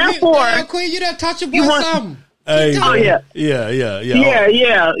 So therefore, Queen, you done taught your boy something. Hey, oh yeah. Yeah.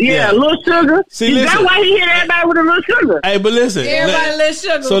 Little sugar. See, that's why he hit everybody with a little sugar. Hey, but listen, everybody little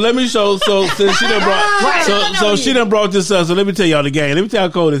sugar. So let me show. So since she done brought, she done brought this up. So let me tell y'all the game. Let me tell you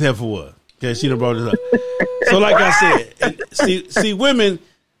how cold this heifer was. Okay, she done brought this up. So like I said, see, women,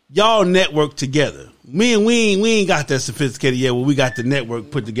 y'all network together. Me and we ain't got that sophisticated yet. Well, we got the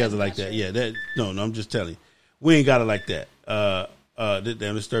network put together like that. Yeah, no, I'm just telling you, we ain't got it like that.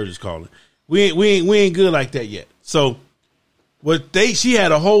 Damn, the Sturgis calling. We ain't good like that yet. So she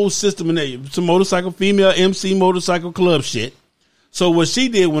had a whole system in there, some motorcycle, female MC motorcycle club shit. So what she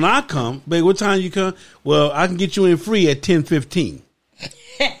did when I come, babe, what time you come? Well, I can get you in free at 10:15.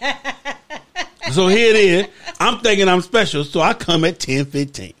 So here it is. I'm thinking I'm special, so I come at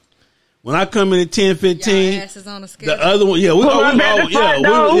 10:15. When I come in at 10:15, the other one, we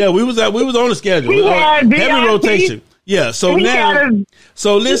was on the schedule. Heavy rotation. Yeah, so now,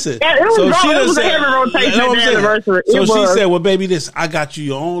 so listen. So she done said, so she said, well, baby, I got you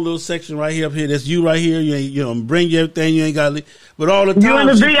your own little section right here, up here. That's you right here. You ain't, bring you everything. You ain't got to leave. But all the time. You in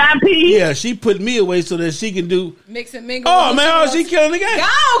the VIP? Yeah, she put me away so that she can do. Mix and mingle. Oh, man, she killing the game. Go,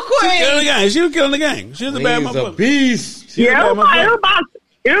 Queen. She killing the game. She was killing the game. She was a bad motherfucker. Beast. Yeah,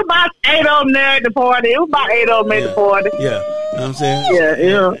 it was about 8 of them there at the party. It was about 8 of them at the party. Yeah. You know what I'm saying?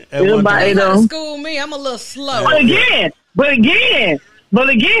 Yeah. It was about 8 of them. School me. I'm a little slow. But again,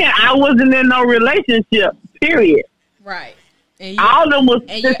 I wasn't in no relationship, period. Right. And all of them was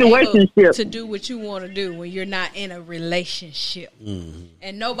situationships. To do what you want to do when you're not in a relationship. Mm-hmm.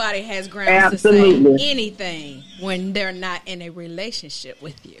 And nobody has grounds to say anything when they're not in a relationship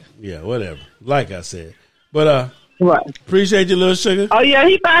with you. Yeah, whatever. Like I said. But, right. Appreciate you, little sugar. Oh, yeah,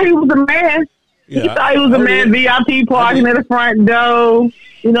 he thought he was a man. Yeah, he thought he was a man. VIP parking at the front door.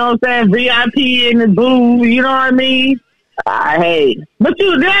 You know what I'm saying? VIP in the booth. You know what I mean? Hey. But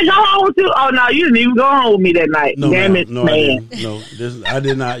you didn't go home with you? Oh, no, you didn't even go home with me that night. No, damn it, no, man. I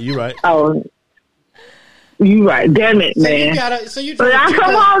did not. You right. Oh, you right. Damn it, man. So I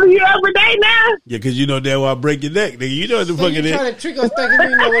come home to you every day now? Yeah, because you know damn well I break your neck, nigga. You know what the fucking you trying to trick us thinking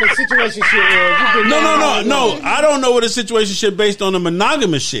you know what a situation shit is. No. I don't know what a situation shit based on the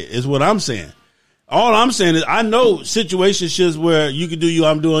monogamous shit is what I'm saying. All I'm saying is I know situationships where you can do you,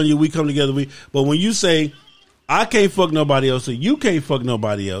 I'm doing you, we come together. But when you say I can't fuck nobody else or you can't fuck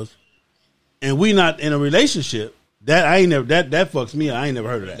nobody else, and we not in a relationship, that fucks me. I ain't never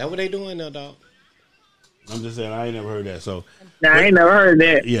heard of that. That what they doing now, dog? I'm just saying I ain't never heard that. So I ain't never heard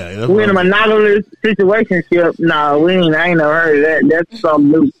that. Yeah, we in a monogamous situationship. No, we ain't. I ain't never heard of that. That's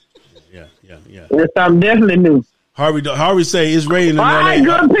something new. Yeah. That's something definitely new. Harvey say it's raining in LA.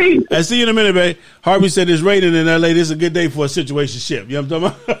 Good Pete. I see you in a minute, babe. Harvey said it's raining in LA. This is a good day for a situationship. You know what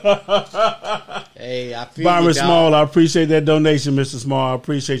I'm talking about? Hey, I feel Byron Small, I appreciate that donation, Mr. Small. I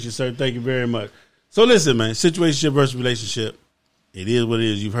appreciate you, sir. Thank you very much. So listen, man, situationship versus relationship. It is what it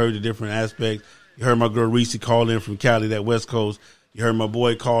is. You've heard the different aspects. You heard my girl Reese call in from Cali, that West Coast. You heard my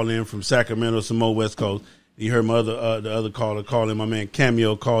boy call in from Sacramento, some more West Coast. You heard my the other caller call in. My man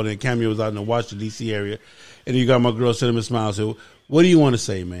Cameo called in. Cameo was out in the Washington, D.C. area. And you got my girl Cinnamon Smiles. So what do you want to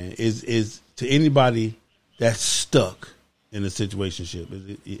say, man? Is to anybody that's stuck in a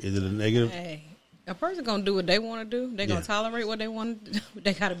situationship? Is it a negative? Hey, a person gonna do what they want to do. They gonna Yeah. tolerate what they want to do.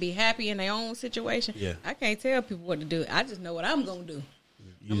 They gotta be happy in their own situation. Yeah. I can't tell people what to do. I just know what I'm gonna do.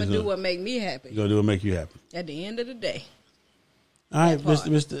 I'm gonna just do know- what make me happy. You gonna do what make you happy? At the end of the day. All right,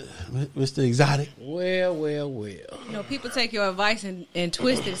 Mr. Exotic. Well. You know, people take your advice and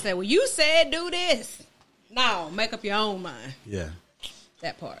twist it and say, well, you said do this. No, make up your own mind. Yeah.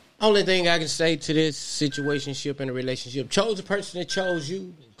 That part. Only thing I can say to this situationship and a relationship, chose the person that chose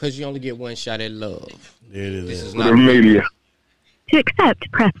you because you only get one shot at love. There it is. This is The not media. To accept,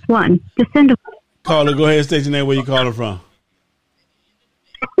 press 1. To send a... Caller, go ahead and state your name. Where you calling from?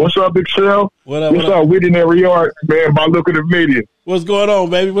 What's up, Big Sal? What up? What's up? We in every yard, man, by looking at the media. What's going on,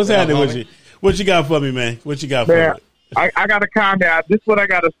 baby? What's happening with homie? you? What you got for me, man? What you got for Man, me? I got a comment. This is what I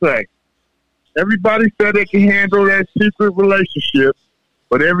got to say. Everybody said they can handle that secret relationship,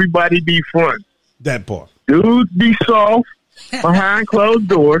 but everybody be front. That part. Dudes be soft behind closed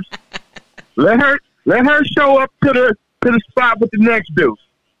doors. Let her show up to the spot with the next dude.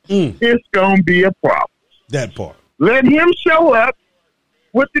 It's gonna be a problem. That part. Let him show up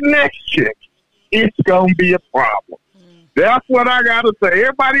with the next chick. It's gonna be a problem. That's what I gotta say.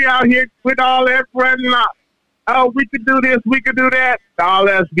 Everybody out here with all that fronting out. Oh, we could do this, we could do that. All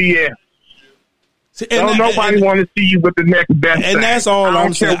that's BS. Don't nobody want to see you with the next best thing. And that's all I don't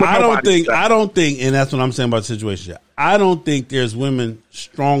I'm saying. care what nobody I don't think, and that's what I'm saying about the situation. I don't think there's women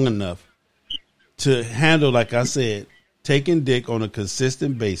strong enough to handle, like I said, taking dick on a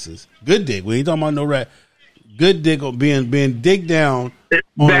consistent basis. Good dick. We ain't talking about no rat. Good dick on being dick down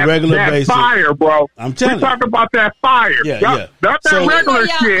on a regular basis. Fire, bro. I'm telling you. We're talking about that fire. Yeah, Y'all- yeah. Not that So- regular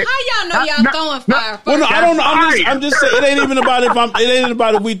How shit. y'all know y'all throwing fire first? Well, no, I don't know. That's I'm just saying. It ain't even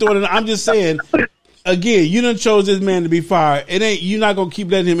about if we throwing it. I'm just saying. Again, you done chose this man to be fired. It ain't. You're not gonna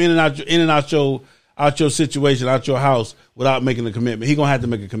keep letting him in and out your situation, out your house without making a commitment. He gonna have to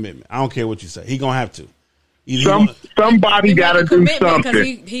make a commitment. I don't care what you say. He gonna have to. Somebody got to do Commitment because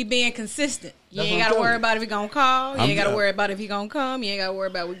something. he being consistent. You That's ain't what got I'm to worry telling about if he gonna call. You I'm- ain't got to worry about if he gonna come. You ain't got to worry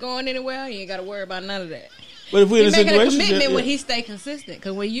about we going anywhere. You ain't got to worry about none of that. But if we're in a making a situation, commitment when he stay consistent.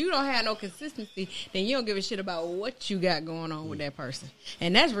 Because when you don't have no consistency, then you don't give a shit about what you got going on with that person.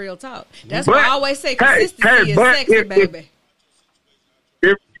 And that's real talk. That's why I always say consistency is sexy, baby.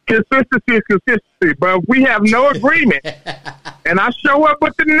 If consistency is consistency, but if we have no agreement, and I show up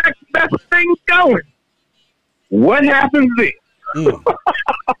with the next best thing going, what happens then?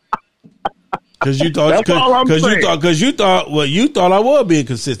 Because you thought, That's all I'm saying. you thought I was being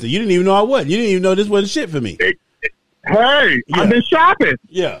consistent. You didn't even know I wasn't. You didn't even know this wasn't shit for me. Hey, Yeah. I've been shopping.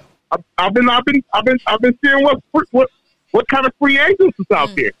 Yeah. I've been seeing what kind of free agents is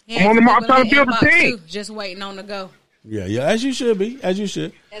out there. I'm trying to build a team. Just waiting on the go. Yeah, as you should be, as you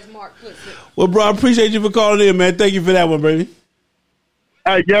should. As Mark puts it. Well, bro, I appreciate you for calling in, man. Thank you for that one, baby.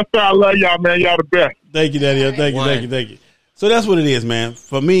 Hey, yes, sir. I love y'all, man. Y'all the best. Thank you, Daddy. Thank you. So that's what it is, man.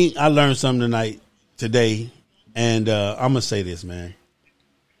 For me, I learned something today, and I'm gonna say this, man.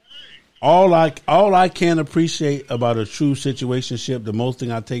 All I can appreciate about a true situationship, the most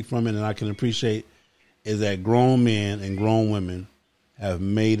thing I take from it, and I can appreciate, is that grown men and grown women have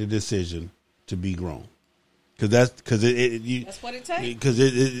made a decision to be grown. That's what it takes. Because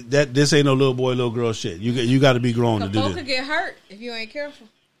this ain't no little boy, little girl shit. You got to be grown to do Folk this. could get hurt if you ain't careful.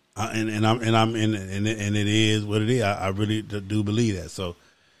 And it is what it is. I really do believe that. So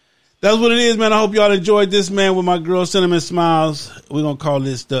that's what it is, man. I hope y'all enjoyed this, man, with my girl Cinnamon Smiles. We're gonna call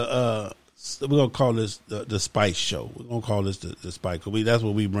this the Spice Show. We're gonna call this the Spice. Cause that's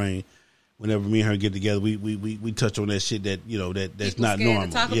what we bring whenever me and her get together. We touch on that shit that's People not scared to normal.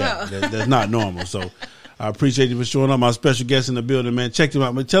 talk Yeah, about. that's not normal. So I appreciate you for showing up. My special guest in the building, man. Check them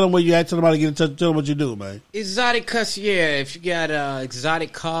out. But tell them where you at. Tell them how to get in touch. Tell them what you do, man. Exotic Concierge. If you got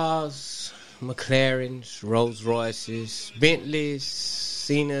exotic cars, McLarens, Rolls Royces, Bentleys,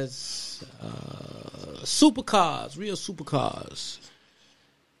 Cenas, supercars, real supercars,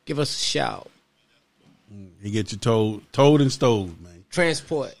 give us a shout. You get your towed and stowed, man.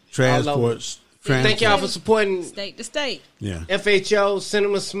 Transport. Thank y'all for supporting state to state. Yeah. FHO,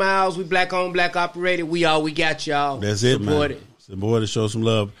 Cinnamon Smiles. We black owned, black operated. We got y'all. That's it, Support man. it. Support it. Show some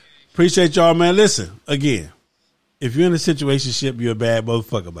love. Appreciate y'all, man. Listen, again, if you're in a situationship, you're a bad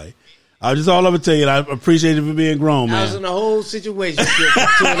motherfucker, man. I just all I'm gonna tell you. I appreciate you for being grown, man. I was in a whole situation for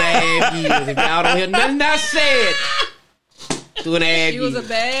 2.5 years. If y'all don't hear nothing I said, 2.5 She was a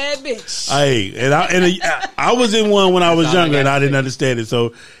bad bitch. I was in one when I was younger, and I didn't understand it.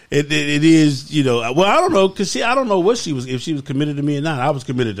 So it is, you know. Well, I don't know, because I don't know what she was, if she was committed to me or not. I was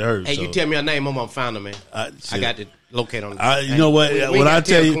committed to her. Hey, so. You tell me her name, I'm gonna find her, man. I got to locate on. You know what? When I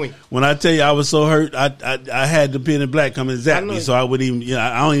tell you, I was so hurt. I had the Pen in Black come and zap me, so I wouldn't even. You know,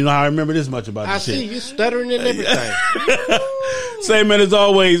 I don't even know how I remember this much about this shit. I see you stuttering and everything. Same man as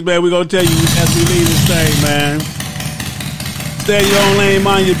always, man. We're gonna tell you as we leave this thing, man. Stay in your own lane,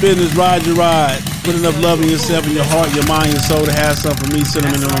 mind your business, ride your ride. Put enough love in yourself, in your heart, your mind, your soul to have something for me,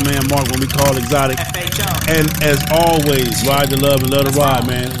 Cinnamon, and my man Mark when we call Exotic. And as always, ride the love and let it ride,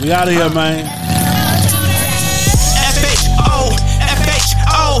 man. We out of here, man. FHO,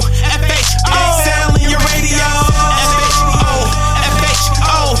 FHO, FHO. Excel in your radio. FHO,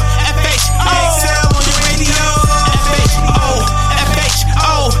 FHO, FHO. Excel on your radio. FHO,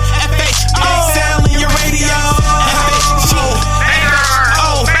 FHO, FHO. Excel in your radio. FHO,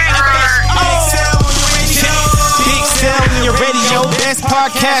 FHO, FHO. Excel on your radio. Big Cell in your radio. Best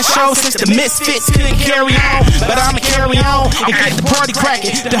podcast show since the Misfits couldn't carry on, but I'ma carry on and get the party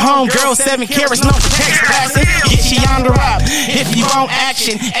cracking. The homegirl 7 carats, no text passing. Get she on the rob. If you want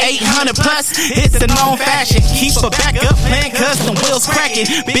action, 800 plus, it's a known fashion. Keep a backup plan, custom wheels cracking.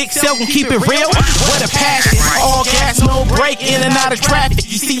 Big Cell can keep it real. What a passion. All gas, no break, in and out of traffic.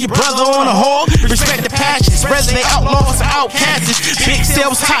 You see your brother on a hole, respect the passions. Whether they outlaws or outcasts. Big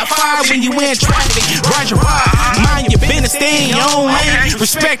Cell's top 5 when you in traffic. Ride your ride, mind your business, stay in your own lane.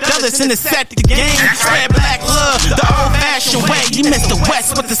 Respect others in the set the game. Spread black love the old fashioned way. You miss the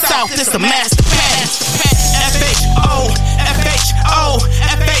West with the South, it's a master pass. FHO, FHO,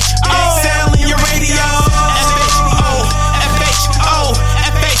 FHO. Excel in your radio. FHO, FHO,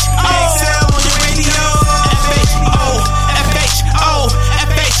 FHO. Excel on your radio. FHO, FHO,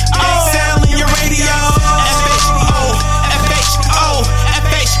 FHO. Excel in your radio. FHO, FHO,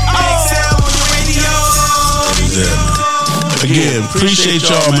 FHO. Excel on your radio. Again, appreciate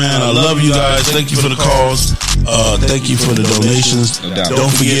y'all, man. I love you guys. Thank you for the calls. Thank you for the donations.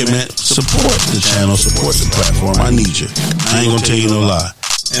 Don't forget, man, support the channel, support the platform. I need you. I ain't gonna tell you no lie.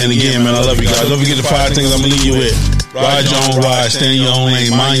 And again, man, I love you guys. Don't forget the 5 things I'm gonna leave you with. Ride your own ride, stay in your own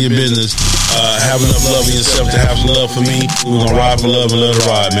lane, mind your business. Have enough love in yourself to have some love for me. We're gonna ride for love and let it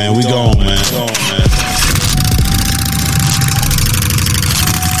ride, man. We gone, man.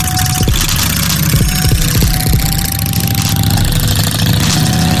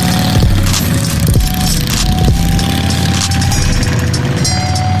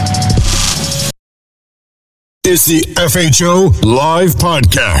 It's the FHO Live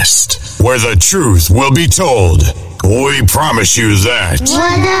Podcast, where the truth will be told. We promise you that.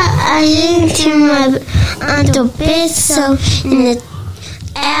 What I linked to my Uncle Bisso in the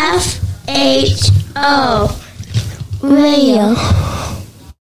FHO radio.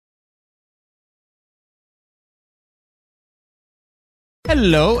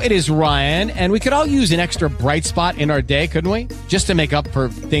 Hello, it is Ryan, and we could all use an extra bright spot in our day, couldn't we? Just to make up for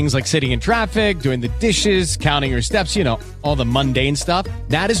things like sitting in traffic, doing the dishes, counting your steps, you know, all the mundane stuff.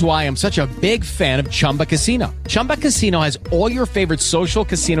 That is why I'm such a big fan of Chumba Casino. Chumba Casino has all your favorite social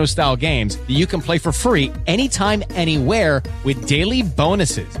casino-style games that you can play for free anytime, anywhere with daily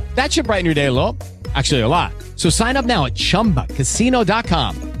bonuses. That should brighten your day a little. Actually, a lot. So sign up now at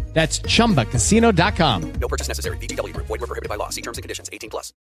ChumbaCasino.com. That's ChumbaCasino.com. No purchase necessary. VGW Group. Void where prohibited by law. See terms and conditions.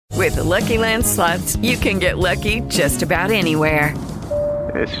 18+. With the Lucky Land Slots, you can get lucky just about anywhere.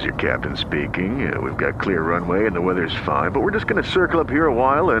 This is your captain speaking. We've got clear runway and the weather's fine, but we're just going to circle up here a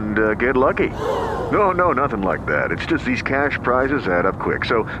while and get lucky. No, nothing like that. It's just these cash prizes add up quick.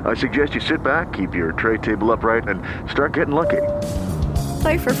 So I suggest you sit back, keep your tray table upright, and start getting lucky.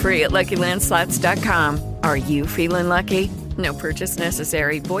 Play for free at LuckyLandSlots.com. Are you feeling lucky? No purchase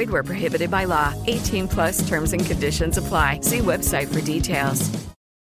necessary. Void where prohibited by law. 18+ terms and conditions apply. See website for details.